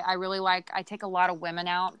 I really I take a lot of women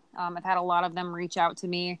out. I've had a lot of them reach out to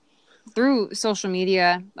me through social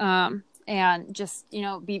media, and just,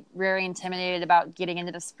 be very intimidated about getting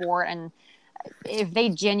into the sport. And if they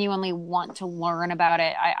genuinely want to learn about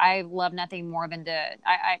it, I love nothing more than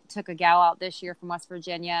I took a gal out this year from West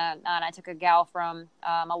Virginia, and I took a gal from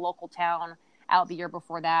a local town out the year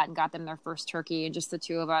before that and got them their first turkey, and just the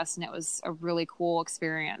two of us. And it was a really cool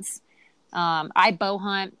experience. I bow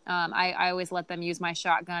hunt. I always let them use my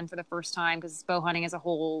shotgun for the first time, because bow hunting is a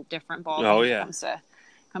whole different ball game when it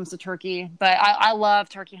comes to turkey. But I love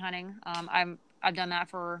turkey hunting. I've done that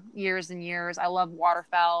for years and years. I love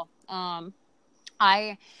waterfowl.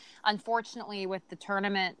 I, unfortunately, with the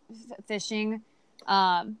tournament fishing,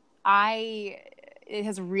 it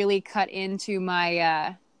has really cut into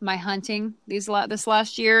my my hunting this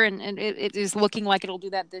last year, and it is looking like it'll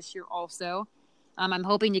do that this year also. I'm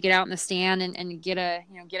hoping to get out in the stand and get a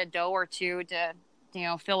doe or two to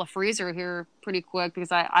fill a freezer here pretty quick, because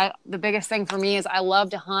the biggest thing for me is I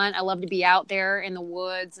love to hunt. I love to be out there in the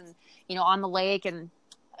woods and on the lake, and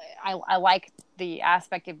I like the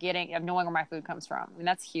aspect of knowing where my food comes from. I mean,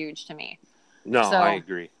 that's huge to me. No, so, I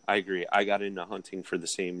agree. I got into hunting for the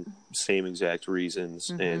same exact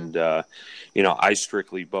reasons. Mm-hmm. And, I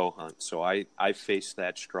strictly bow hunt. So I faced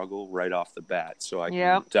that struggle right off the bat. So I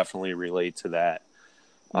can definitely relate to that.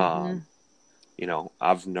 Mm-hmm.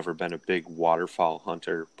 I've never been a big waterfowl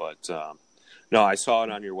hunter, but, no, I saw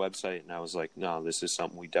it on your website and I was like, no, this is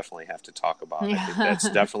something we definitely have to talk about. I think that's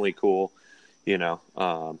definitely cool.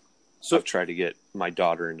 So I've tried to get my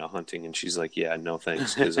daughter into hunting, and she's like, yeah, no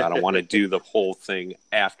thanks, because I don't want to do the whole thing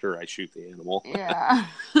after I shoot the animal. Yeah.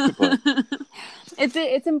 But,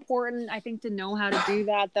 it's important, I think, to know how to do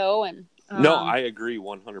that, though. And no, I agree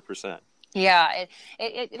 100%. Yeah,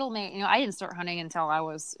 it'll make, I didn't start hunting until I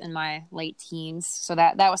was in my late teens. So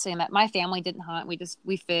that was saying that my family didn't hunt.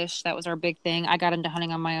 We fished. That was our big thing. I got into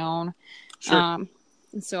hunting on my own. Sure.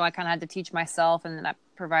 And so I kind of had to teach myself, and that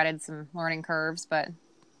provided some learning curves, but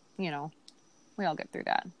we all get through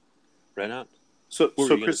that. Right on. So what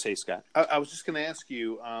were you going to say, Scott? I was just going to ask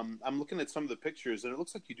you, I'm looking at some of the pictures, and it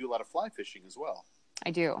looks like you do a lot of fly fishing as well.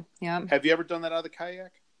 I do, yeah. Have you ever done that out of the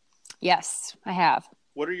kayak? Yes, I have.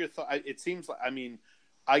 What are your thoughts? It seems like,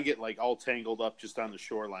 I get all tangled up just on the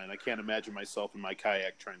shoreline. I can't imagine myself in my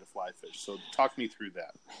kayak trying to fly fish. So talk me through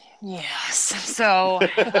that. Yes. So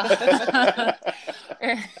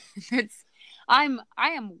I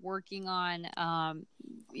am working on,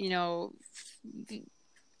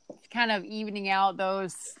 kind of evening out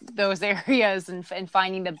those areas and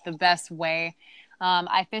finding the best way.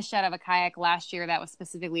 I fished out of a kayak last year that was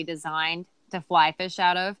specifically designed to fly fish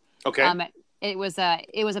out of. Okay. It was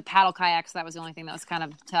a paddle kayak, so that was the only thing that was kind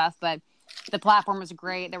of tough. But the platform was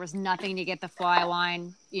great. There was nothing to get the fly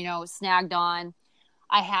line, snagged on.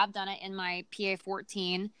 I have done it in my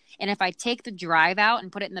PA-14, and if I take the drive out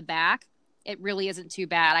and put it in the back, it really isn't too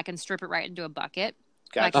bad. I can strip it right into a bucket.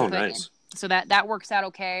 Gotcha. Oh, nice. So that works out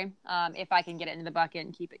okay. If I can get it into the bucket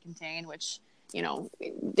and keep it contained, which,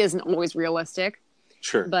 isn't always realistic.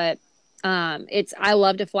 Sure. But I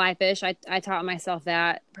love to fly fish. I taught myself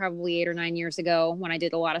that probably 8 or 9 years ago when I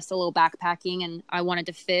did a lot of solo backpacking, and I wanted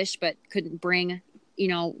to fish but couldn't bring,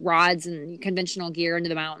 rods and conventional gear into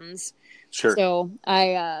the mountains. Sure. So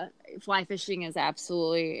fly fishing is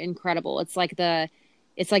absolutely incredible. It's like the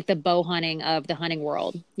bow hunting of the hunting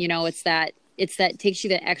world. It's that takes you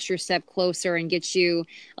the extra step closer and gets you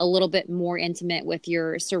a little bit more intimate with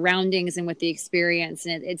your surroundings and with the experience.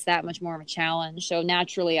 And it's that much more of a challenge. So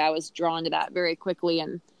naturally I was drawn to that very quickly.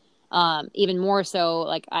 And even more so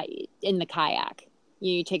in the kayak,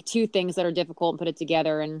 you take two things that are difficult and put it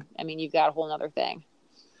together. And you've got a whole nother thing.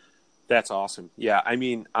 That's awesome. Yeah.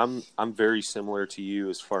 I'm very similar to you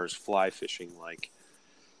as far as fly fishing.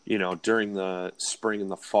 During the spring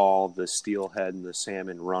and the fall, the steelhead and the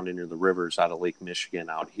salmon run into the rivers out of Lake Michigan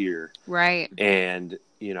out here. Right. And,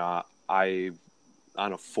 I,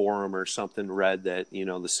 on a forum or something, read that,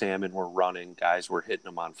 the salmon were running, guys were hitting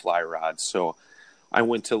them on fly rods. So I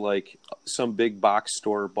went to some big box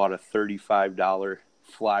store, bought a $35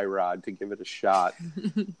 fly rod to give it a shot,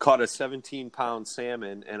 caught a 17-pound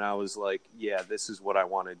salmon, and I was like, yeah, this is what I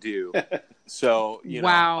want to do. So,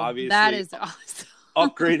 wow, obviously that is awesome.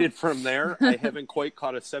 Upgraded from there. I haven't quite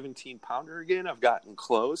caught a 17-pounder again. I've gotten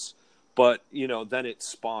close, but then it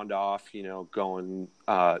spawned off, going,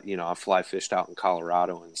 I fly fished out in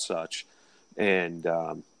Colorado and such. And,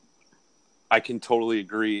 I can totally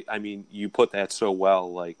agree. You put that so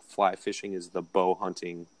well, fly fishing is the bow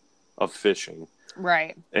hunting of fishing.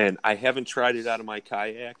 Right. And I haven't tried it out of my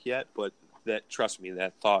kayak yet, but trust me,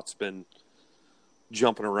 that thought's been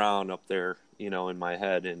jumping around up there, in my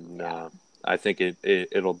head. And I think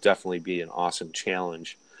it'll definitely be an awesome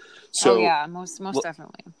challenge. So, most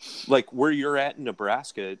definitely. Like where you're at in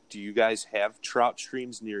Nebraska, do you guys have trout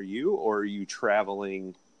streams near you, or are you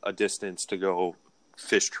traveling a distance to go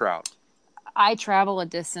fish trout? I travel a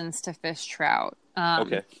distance to fish trout.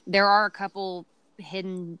 Okay. There are a couple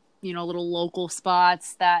hidden, little local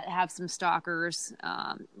spots that have some stalkers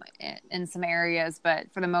in some areas, but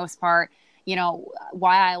for the most part,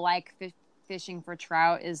 why I like fishing for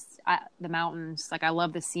trout is the mountains. Like I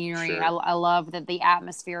love the scenery. Sure. I love the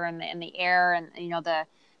atmosphere and the air and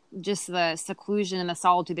the seclusion and the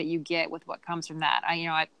solitude that you get with what comes from that.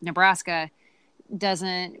 Nebraska it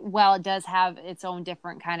does have its own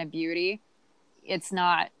different kind of beauty. It's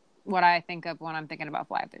not what I think of when I'm thinking about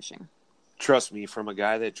fly fishing. Trust me, from a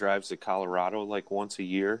guy that drives to Colorado like once a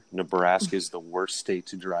year, Nebraska is the worst state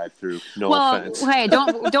to drive through. No offense. Hey,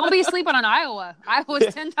 don't be sleeping on Iowa.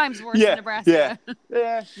 Iowa's 10 times worse than Nebraska.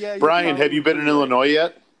 Yeah. Brian, have you been in Illinois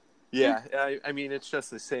yet? Yeah, I mean it's just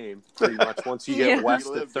the same pretty much once you get west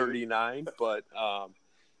of 39. But I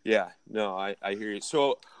hear you.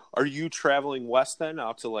 So, are you traveling west then,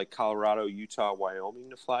 out to like Colorado, Utah, Wyoming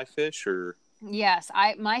to fly fish, or? Yes,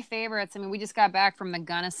 my favorites. I mean, we just got back from the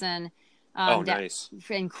Gunnison. Nice.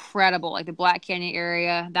 Incredible. Like the Black Canyon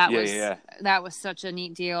area. That was such a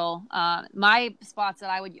neat deal. My spots that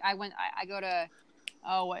I go to,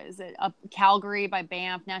 what is it? Up Calgary by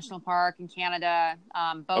Banff National Park in Canada,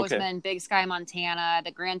 Bozeman, Big Sky, Montana,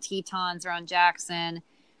 the Grand Tetons around Jackson,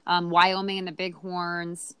 Wyoming and the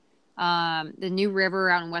Bighorns, the New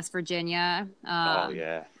River out in West Virginia.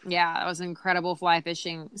 Yeah, that was an incredible fly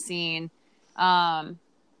fishing scene.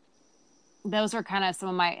 Those are kind of some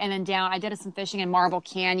of and then I did some fishing in Marble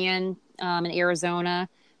Canyon, in Arizona.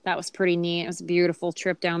 That was pretty neat. It was a beautiful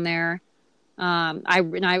trip down there.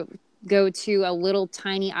 I go to a little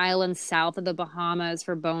tiny island south of the Bahamas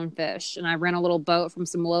for bonefish, and I rent a little boat from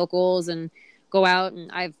some locals and go out,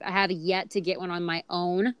 and I have yet to get one on my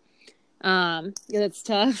own. It's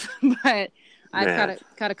tough, but I've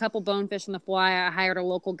caught a couple bonefish on the fly. I hired a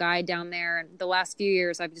local guide down there, and the last few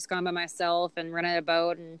years I've just gone by myself and rented a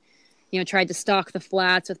boat and tried to stalk the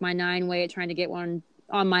flats with my 9-weight, trying to get one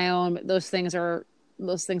on my own. But those things are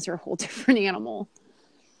a whole different animal.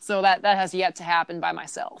 So that has yet to happen by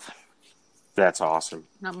myself. That's awesome.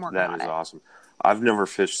 That is awesome. I've never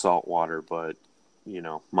fished saltwater, but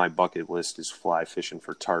my bucket list is fly fishing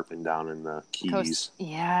for tarpon down in the Keys.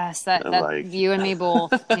 Yes, that you and me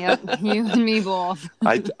both. Yep, you and me both.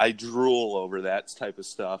 I drool over that type of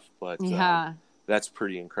stuff, but that's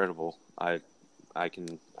pretty incredible. I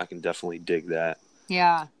can definitely dig that.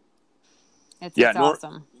 Yeah. It's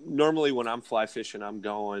awesome. Normally when I'm fly fishing, I'm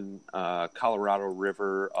going Colorado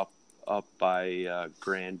River up by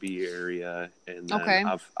Granby area, and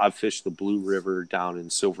then I've fished the Blue River down in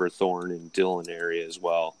Silverthorne and Dillon area as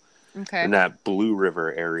well. Okay. And that Blue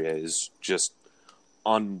River area is just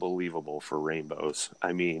unbelievable for rainbows.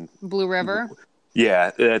 I mean, Blue River?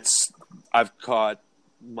 Yeah, I've caught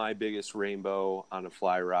my biggest rainbow on a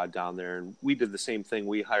fly rod down there, and we did the same thing.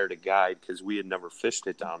 We hired a guide because we had never fished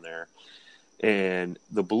it down there, and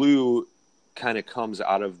the blue kind of comes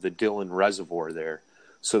out of the Dillon Reservoir there.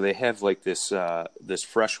 So they have like this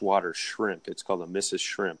freshwater shrimp. It's called a Mrs.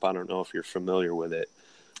 Shrimp. I don't know if you're familiar with it,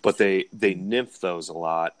 but they nymph those a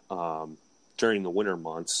lot during the winter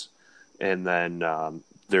months, and then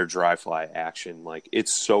their dry fly action. Like,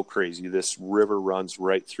 it's so crazy. This river runs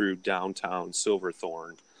right through downtown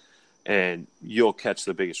Silverthorne, and you'll catch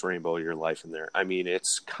the biggest rainbow of your life in there. I mean,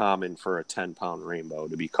 it's common for a 10-pound rainbow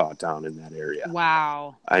to be caught down in that area.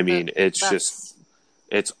 Wow. I mean,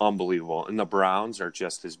 it's unbelievable. And the browns are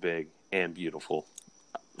just as big and beautiful.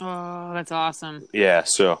 Oh, that's awesome. Yeah,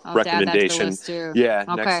 so I'll recommendation. Add that to the list too. Yeah,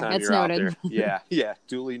 okay, next time it's you're noted. out there. Yeah,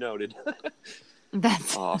 duly noted.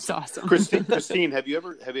 That's awesome. Christine, have you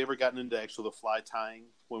ever gotten into actual the fly tying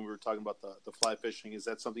when we were talking about the fly fishing? Is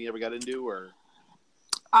that something you ever got into, or?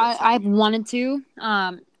 I've wanted to.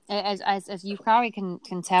 As you probably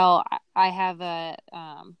can tell, I have a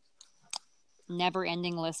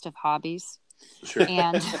never-ending list of hobbies. Sure.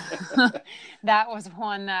 And that was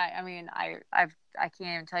one that, I mean, I can't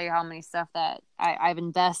even tell you how many stuff that I've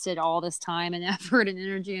invested all this time and effort and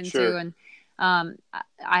energy into. Sure. And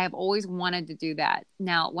I have always wanted to do that.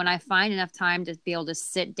 Now, when I find enough time to be able to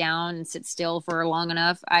sit down and sit still for long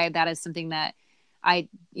enough, that is something that I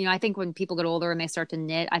think when people get older and they start to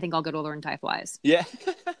knit, I think I'll get older and tie flies. Yeah.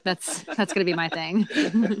 That's going to be my thing.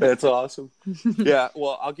 That's awesome. Yeah.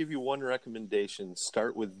 Well, I'll give you one recommendation.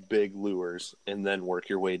 Start with big lures and then work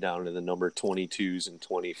your way down to the number 22s and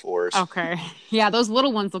 24s. Okay. Yeah. Those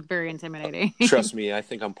little ones look very intimidating. Trust me, I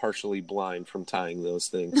think I'm partially blind from tying those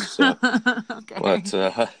things. So. Okay.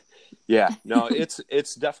 But yeah, no,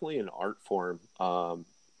 it's definitely an art form.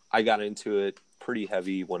 I got into it pretty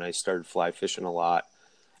heavy when I started fly fishing a lot.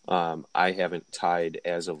 I haven't tied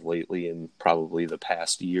as of lately in probably the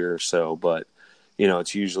past year or so, but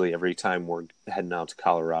it's usually every time we're heading out to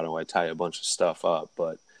Colorado, I tie a bunch of stuff up,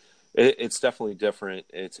 but it's definitely different.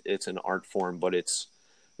 It's an art form, but it's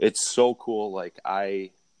so cool. Like I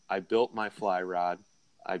built my fly rod.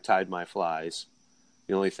 I tied my flies.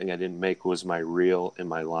 The only thing I didn't make was my reel and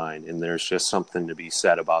my line. And there's just something to be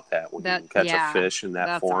said about that when you can catch a fish in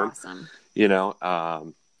that form. That's awesome.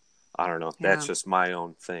 I don't know. That's just my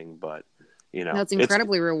own thing, but that's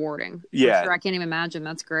incredibly rewarding. Yeah. Sure. I can't even imagine.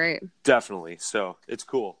 That's great. Definitely. So it's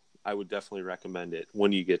cool. I would definitely recommend it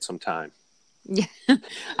when you get some time. Yeah.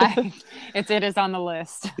 It is on the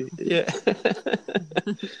list. Yeah.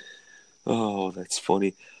 Oh, that's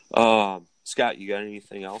funny. Scott, you got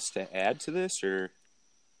anything else to add to this or?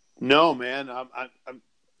 No, man.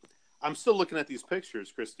 I'm still looking at these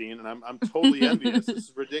pictures, Christine, and I'm totally envious. This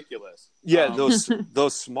is ridiculous. Yeah, those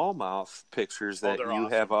smallmouth pictures that you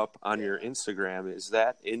awesome. have up on your Instagram, is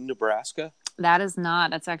that in Nebraska? That is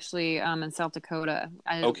not. That's actually in South Dakota.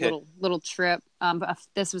 I did a little trip. But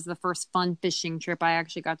this was the first fun fishing trip I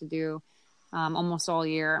actually got to do almost all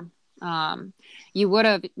year. You would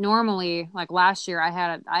have normally, like last year, I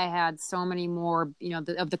had so many more,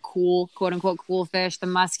 of the cool, quote unquote, cool fish, the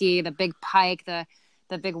muskie, the big pike, the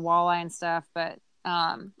big walleye and stuff. But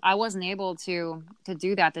I wasn't able to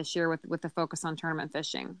do that this year with the focus on tournament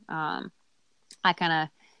fishing. I kind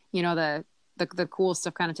of, the cool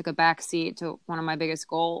stuff kind of took a back seat to one of my biggest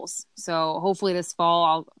goals. So hopefully this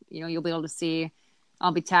fall, you'll be able to see,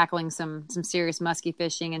 I'll be tackling some serious muskie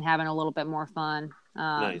fishing and having a little bit more fun.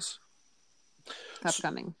 Nice.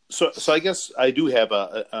 Upcoming. So I guess I do have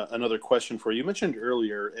another question for you. You mentioned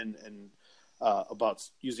earlier about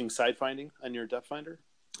using side finding on your depth finder.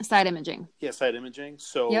 Side imaging. Yeah, side imaging.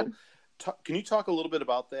 So yep. Can you talk a little bit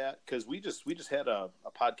about that? Because we just had a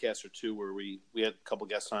podcast or two where we had a couple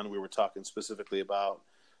guests on. We were talking specifically about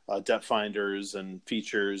depth finders and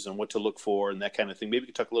features and what to look for and that kind of thing. Maybe you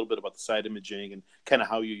could talk a little bit about the side imaging and kind of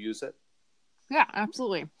how you use it. Yeah,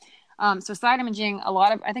 absolutely. So side imaging,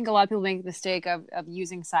 I think a lot of people make the mistake of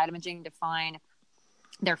using side imaging to find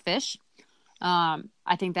their fish.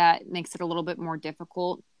 I think that makes it a little bit more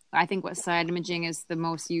difficult. I think what side imaging is the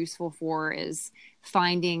most useful for is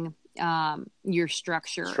finding your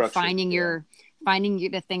structure finding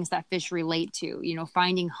the things that fish relate to,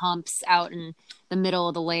 finding humps out in the middle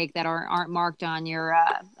of the lake that aren't marked on your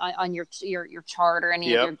chart or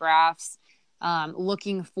any of your graphs,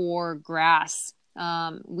 looking for grass,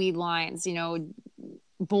 weed lines,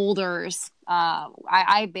 boulders.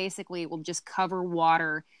 I basically will just cover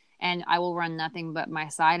water and I will run nothing but my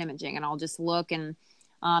side imaging, and I'll just look. And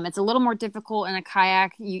it's a little more difficult in a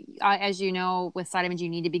kayak. As you know, with side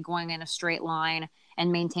imaging, you need to be going in a straight line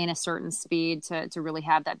and maintain a certain speed to really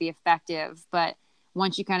have that be effective. But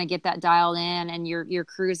once you kind of get that dialed in and you're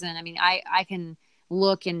cruising, I mean, I can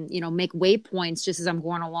look and, make waypoints just as I'm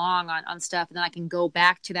going along on stuff. And then I can go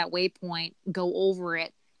back to that waypoint, go over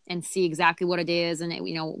it and see exactly what it is. And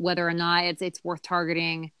whether or not it's worth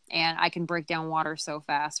targeting, and I can break down water so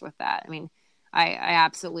fast with that. I mean, I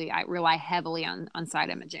rely heavily on side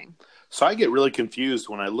imaging. So I get really confused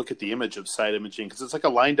when I look at the image of side imaging, because it's like a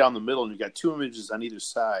line down the middle and you've got two images on either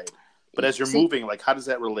side. But as you're moving, like, how does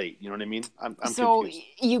that relate? You know what I mean? I'm confused.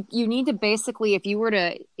 You need to basically, if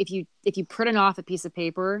you printed off a piece of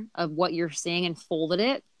paper of what you're seeing and folded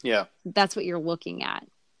it, that's what you're looking at.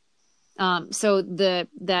 So that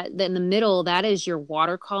in the middle, that is your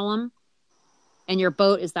water column, and your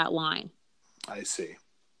boat is that line. I see.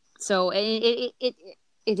 So it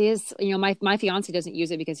is, my fiance doesn't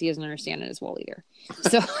use it because he doesn't understand it as well either.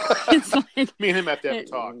 So it's like me and him have to have a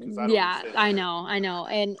talk. I know.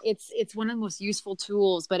 And it's one of the most useful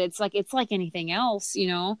tools, but it's like anything else,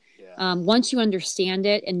 once you understand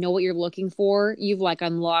it and know what you're looking for, you've like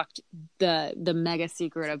unlocked the mega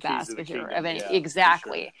secret of bass fishing.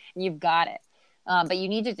 Exactly. Sure. You've got it. But you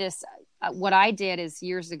need to just, what I did is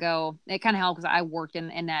years ago, it kind of helped because I worked in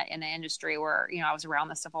the industry where, I was around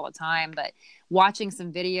this stuff all the time, but watching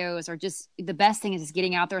some videos, or just the best thing is just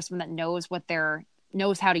getting out there with someone that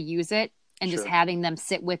knows how to use it and just Sure. having them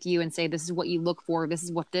sit with you and say, this is what you look for. This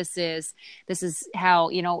is what this is. This is how,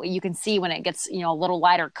 you can see when it gets, a little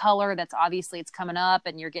lighter color, that's obviously it's coming up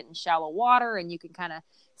and you're getting shallow water, and you can kind of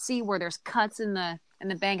see where there's cuts in the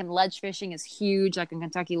bank, and ledge fishing is huge, like in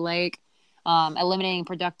Kentucky Lake, eliminating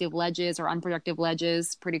productive ledges or unproductive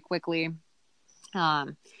ledges pretty quickly.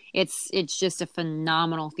 It's just a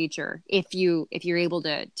phenomenal feature if you're able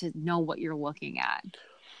to know what you're looking at.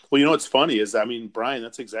 Well, what's funny is, Brian,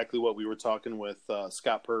 that's exactly what we were talking with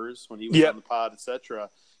Scott Purrs when he was on the pod, etc.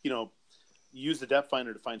 Use the depth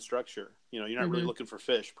finder to find structure. You're not really looking for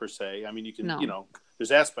fish per se. I mean, you can,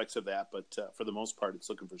 there's aspects of that, but for the most part, it's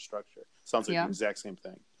looking for structure. Sounds like the exact same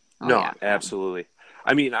thing. Absolutely.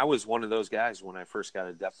 I mean, I was one of those guys when I first got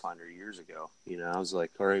a depth finder years ago. I was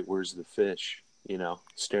like, all right, where's the fish?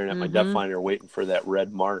 Staring at my depth finder, waiting for that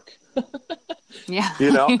red mark. Yeah.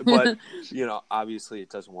 But, obviously it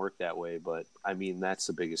doesn't work that way. But, I mean, that's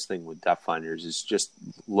the biggest thing with depth finders is just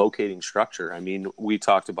locating structure. I mean, we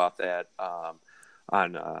talked about that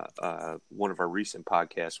on one of our recent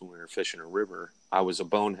podcasts when we were fishing a river. I was a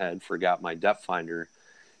bonehead, forgot my depth finder,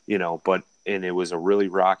 and it was a really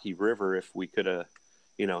rocky river. If we could have,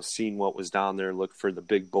 seen what was down there, looked for the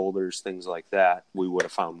big boulders, things like that, we would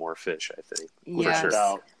have found more fish, I think. Yes.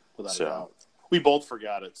 Without a doubt. We both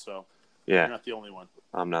forgot it, so you're not the only one.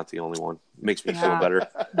 I'm not the only one. Makes me feel better.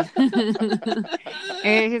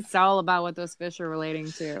 It's all about what those fish are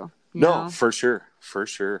relating to. No, for sure.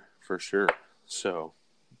 So,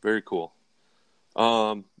 very cool.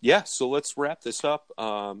 So let's wrap this up.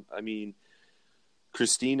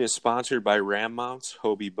 Christine is sponsored by Ram Mounts,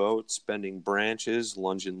 Hobie Boats, Bending Branches,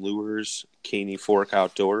 Lungin Lures, Caney Fork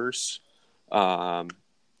Outdoors.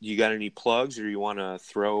 You got any plugs, or you want to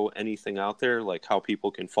throw anything out there, like how people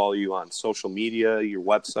can follow you on social media, your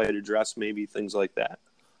website address, maybe things like that?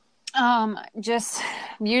 Just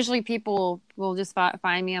usually people will just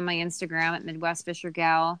find me on my Instagram at Midwest Fisher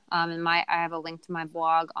Gal. And I have a link to my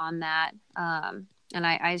blog on that. And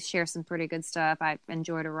I share some pretty good stuff. I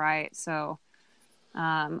enjoy to write. So,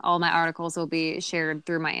 all my articles will be shared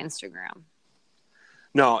through my Instagram.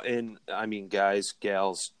 No. And I mean, guys,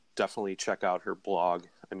 gals, definitely check out her blog.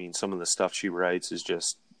 I mean, some of the stuff she writes is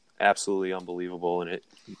just absolutely unbelievable. And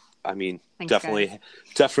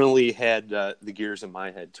definitely had the gears in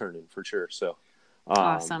my head turning for sure. So,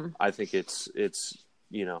 awesome. I think it's,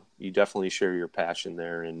 you definitely share your passion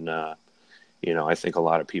there. And, I think a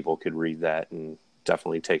lot of people could read that and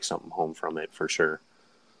definitely take something home from it for sure.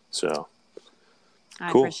 So. I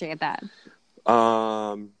appreciate that.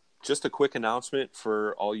 Just a quick announcement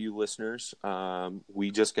for all you listeners. We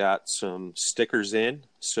just got some stickers in.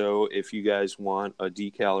 So if you guys want a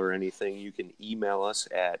decal or anything, you can email us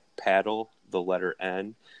at paddle, the letter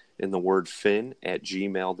N, and the word fin at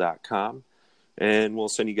gmail.com. And we'll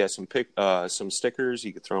send you guys some stickers.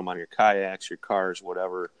 You can throw them on your kayaks, your cars,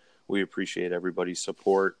 whatever. We appreciate everybody's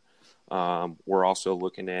support. We're also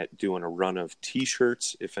looking at doing a run of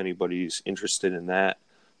T-shirts. If anybody's interested in that,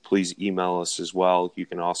 please email us as well. You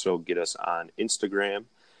can also get us on Instagram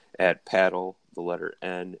at paddle, the letter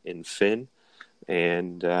N, and fin.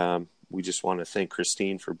 And we just want to thank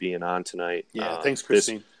Christine for being on tonight. Yeah, thanks,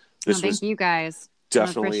 Christine. This was thank you guys.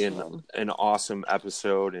 definitely an awesome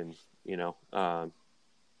episode. And,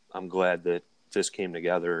 I'm glad that this came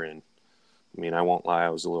together. And, I mean, I won't lie, I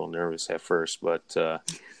was a little nervous at first, but,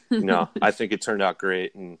 I think it turned out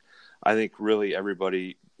great. And I think really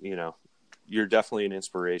everybody, you're definitely an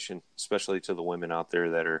inspiration, especially to the women out there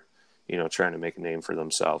that are, trying to make a name for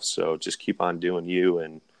themselves. So just keep on doing you.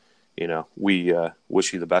 And, we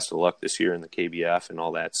wish you the best of luck this year in the KBF and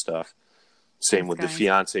all that stuff. Same with the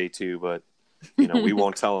fiance too, but, we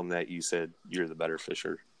won't tell them that you said you're the better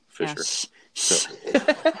fisher. Yeah. So.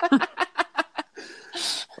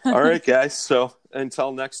 All right, guys. So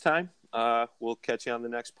until next time, we'll catch you on the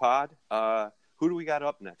next pod. Who do we got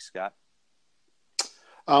up next, Scott?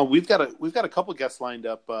 We've got a couple guests lined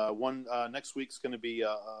up. One next week's going to be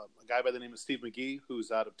a guy by the name of Steve McGee,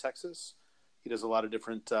 who's out of Texas. He does a lot of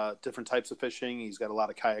different types of fishing. He's got a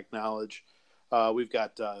lot of kayak knowledge. We've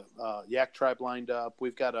got Yak Tribe lined up.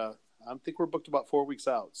 I think we're booked about 4 weeks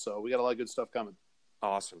out, so we got a lot of good stuff coming.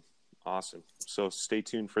 Awesome. So stay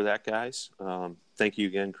tuned for that, guys. Thank you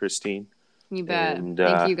again, Christine. You bet. And,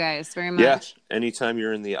 thank you guys very much. Yeah, anytime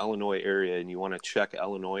you're in the Illinois area and you want to check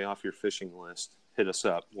Illinois off your fishing list, hit us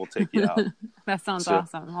up. We'll take you out. That sounds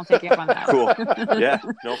awesome. I'll take you up on that. Cool. Yeah,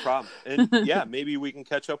 no problem. And yeah, maybe we can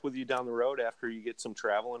catch up with you down the road after you get some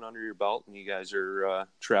traveling under your belt and you guys are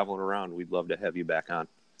traveling around. We'd love to have you back on.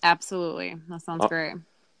 Absolutely. That sounds great.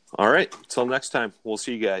 All right. Till next time. We'll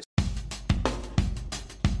see you guys.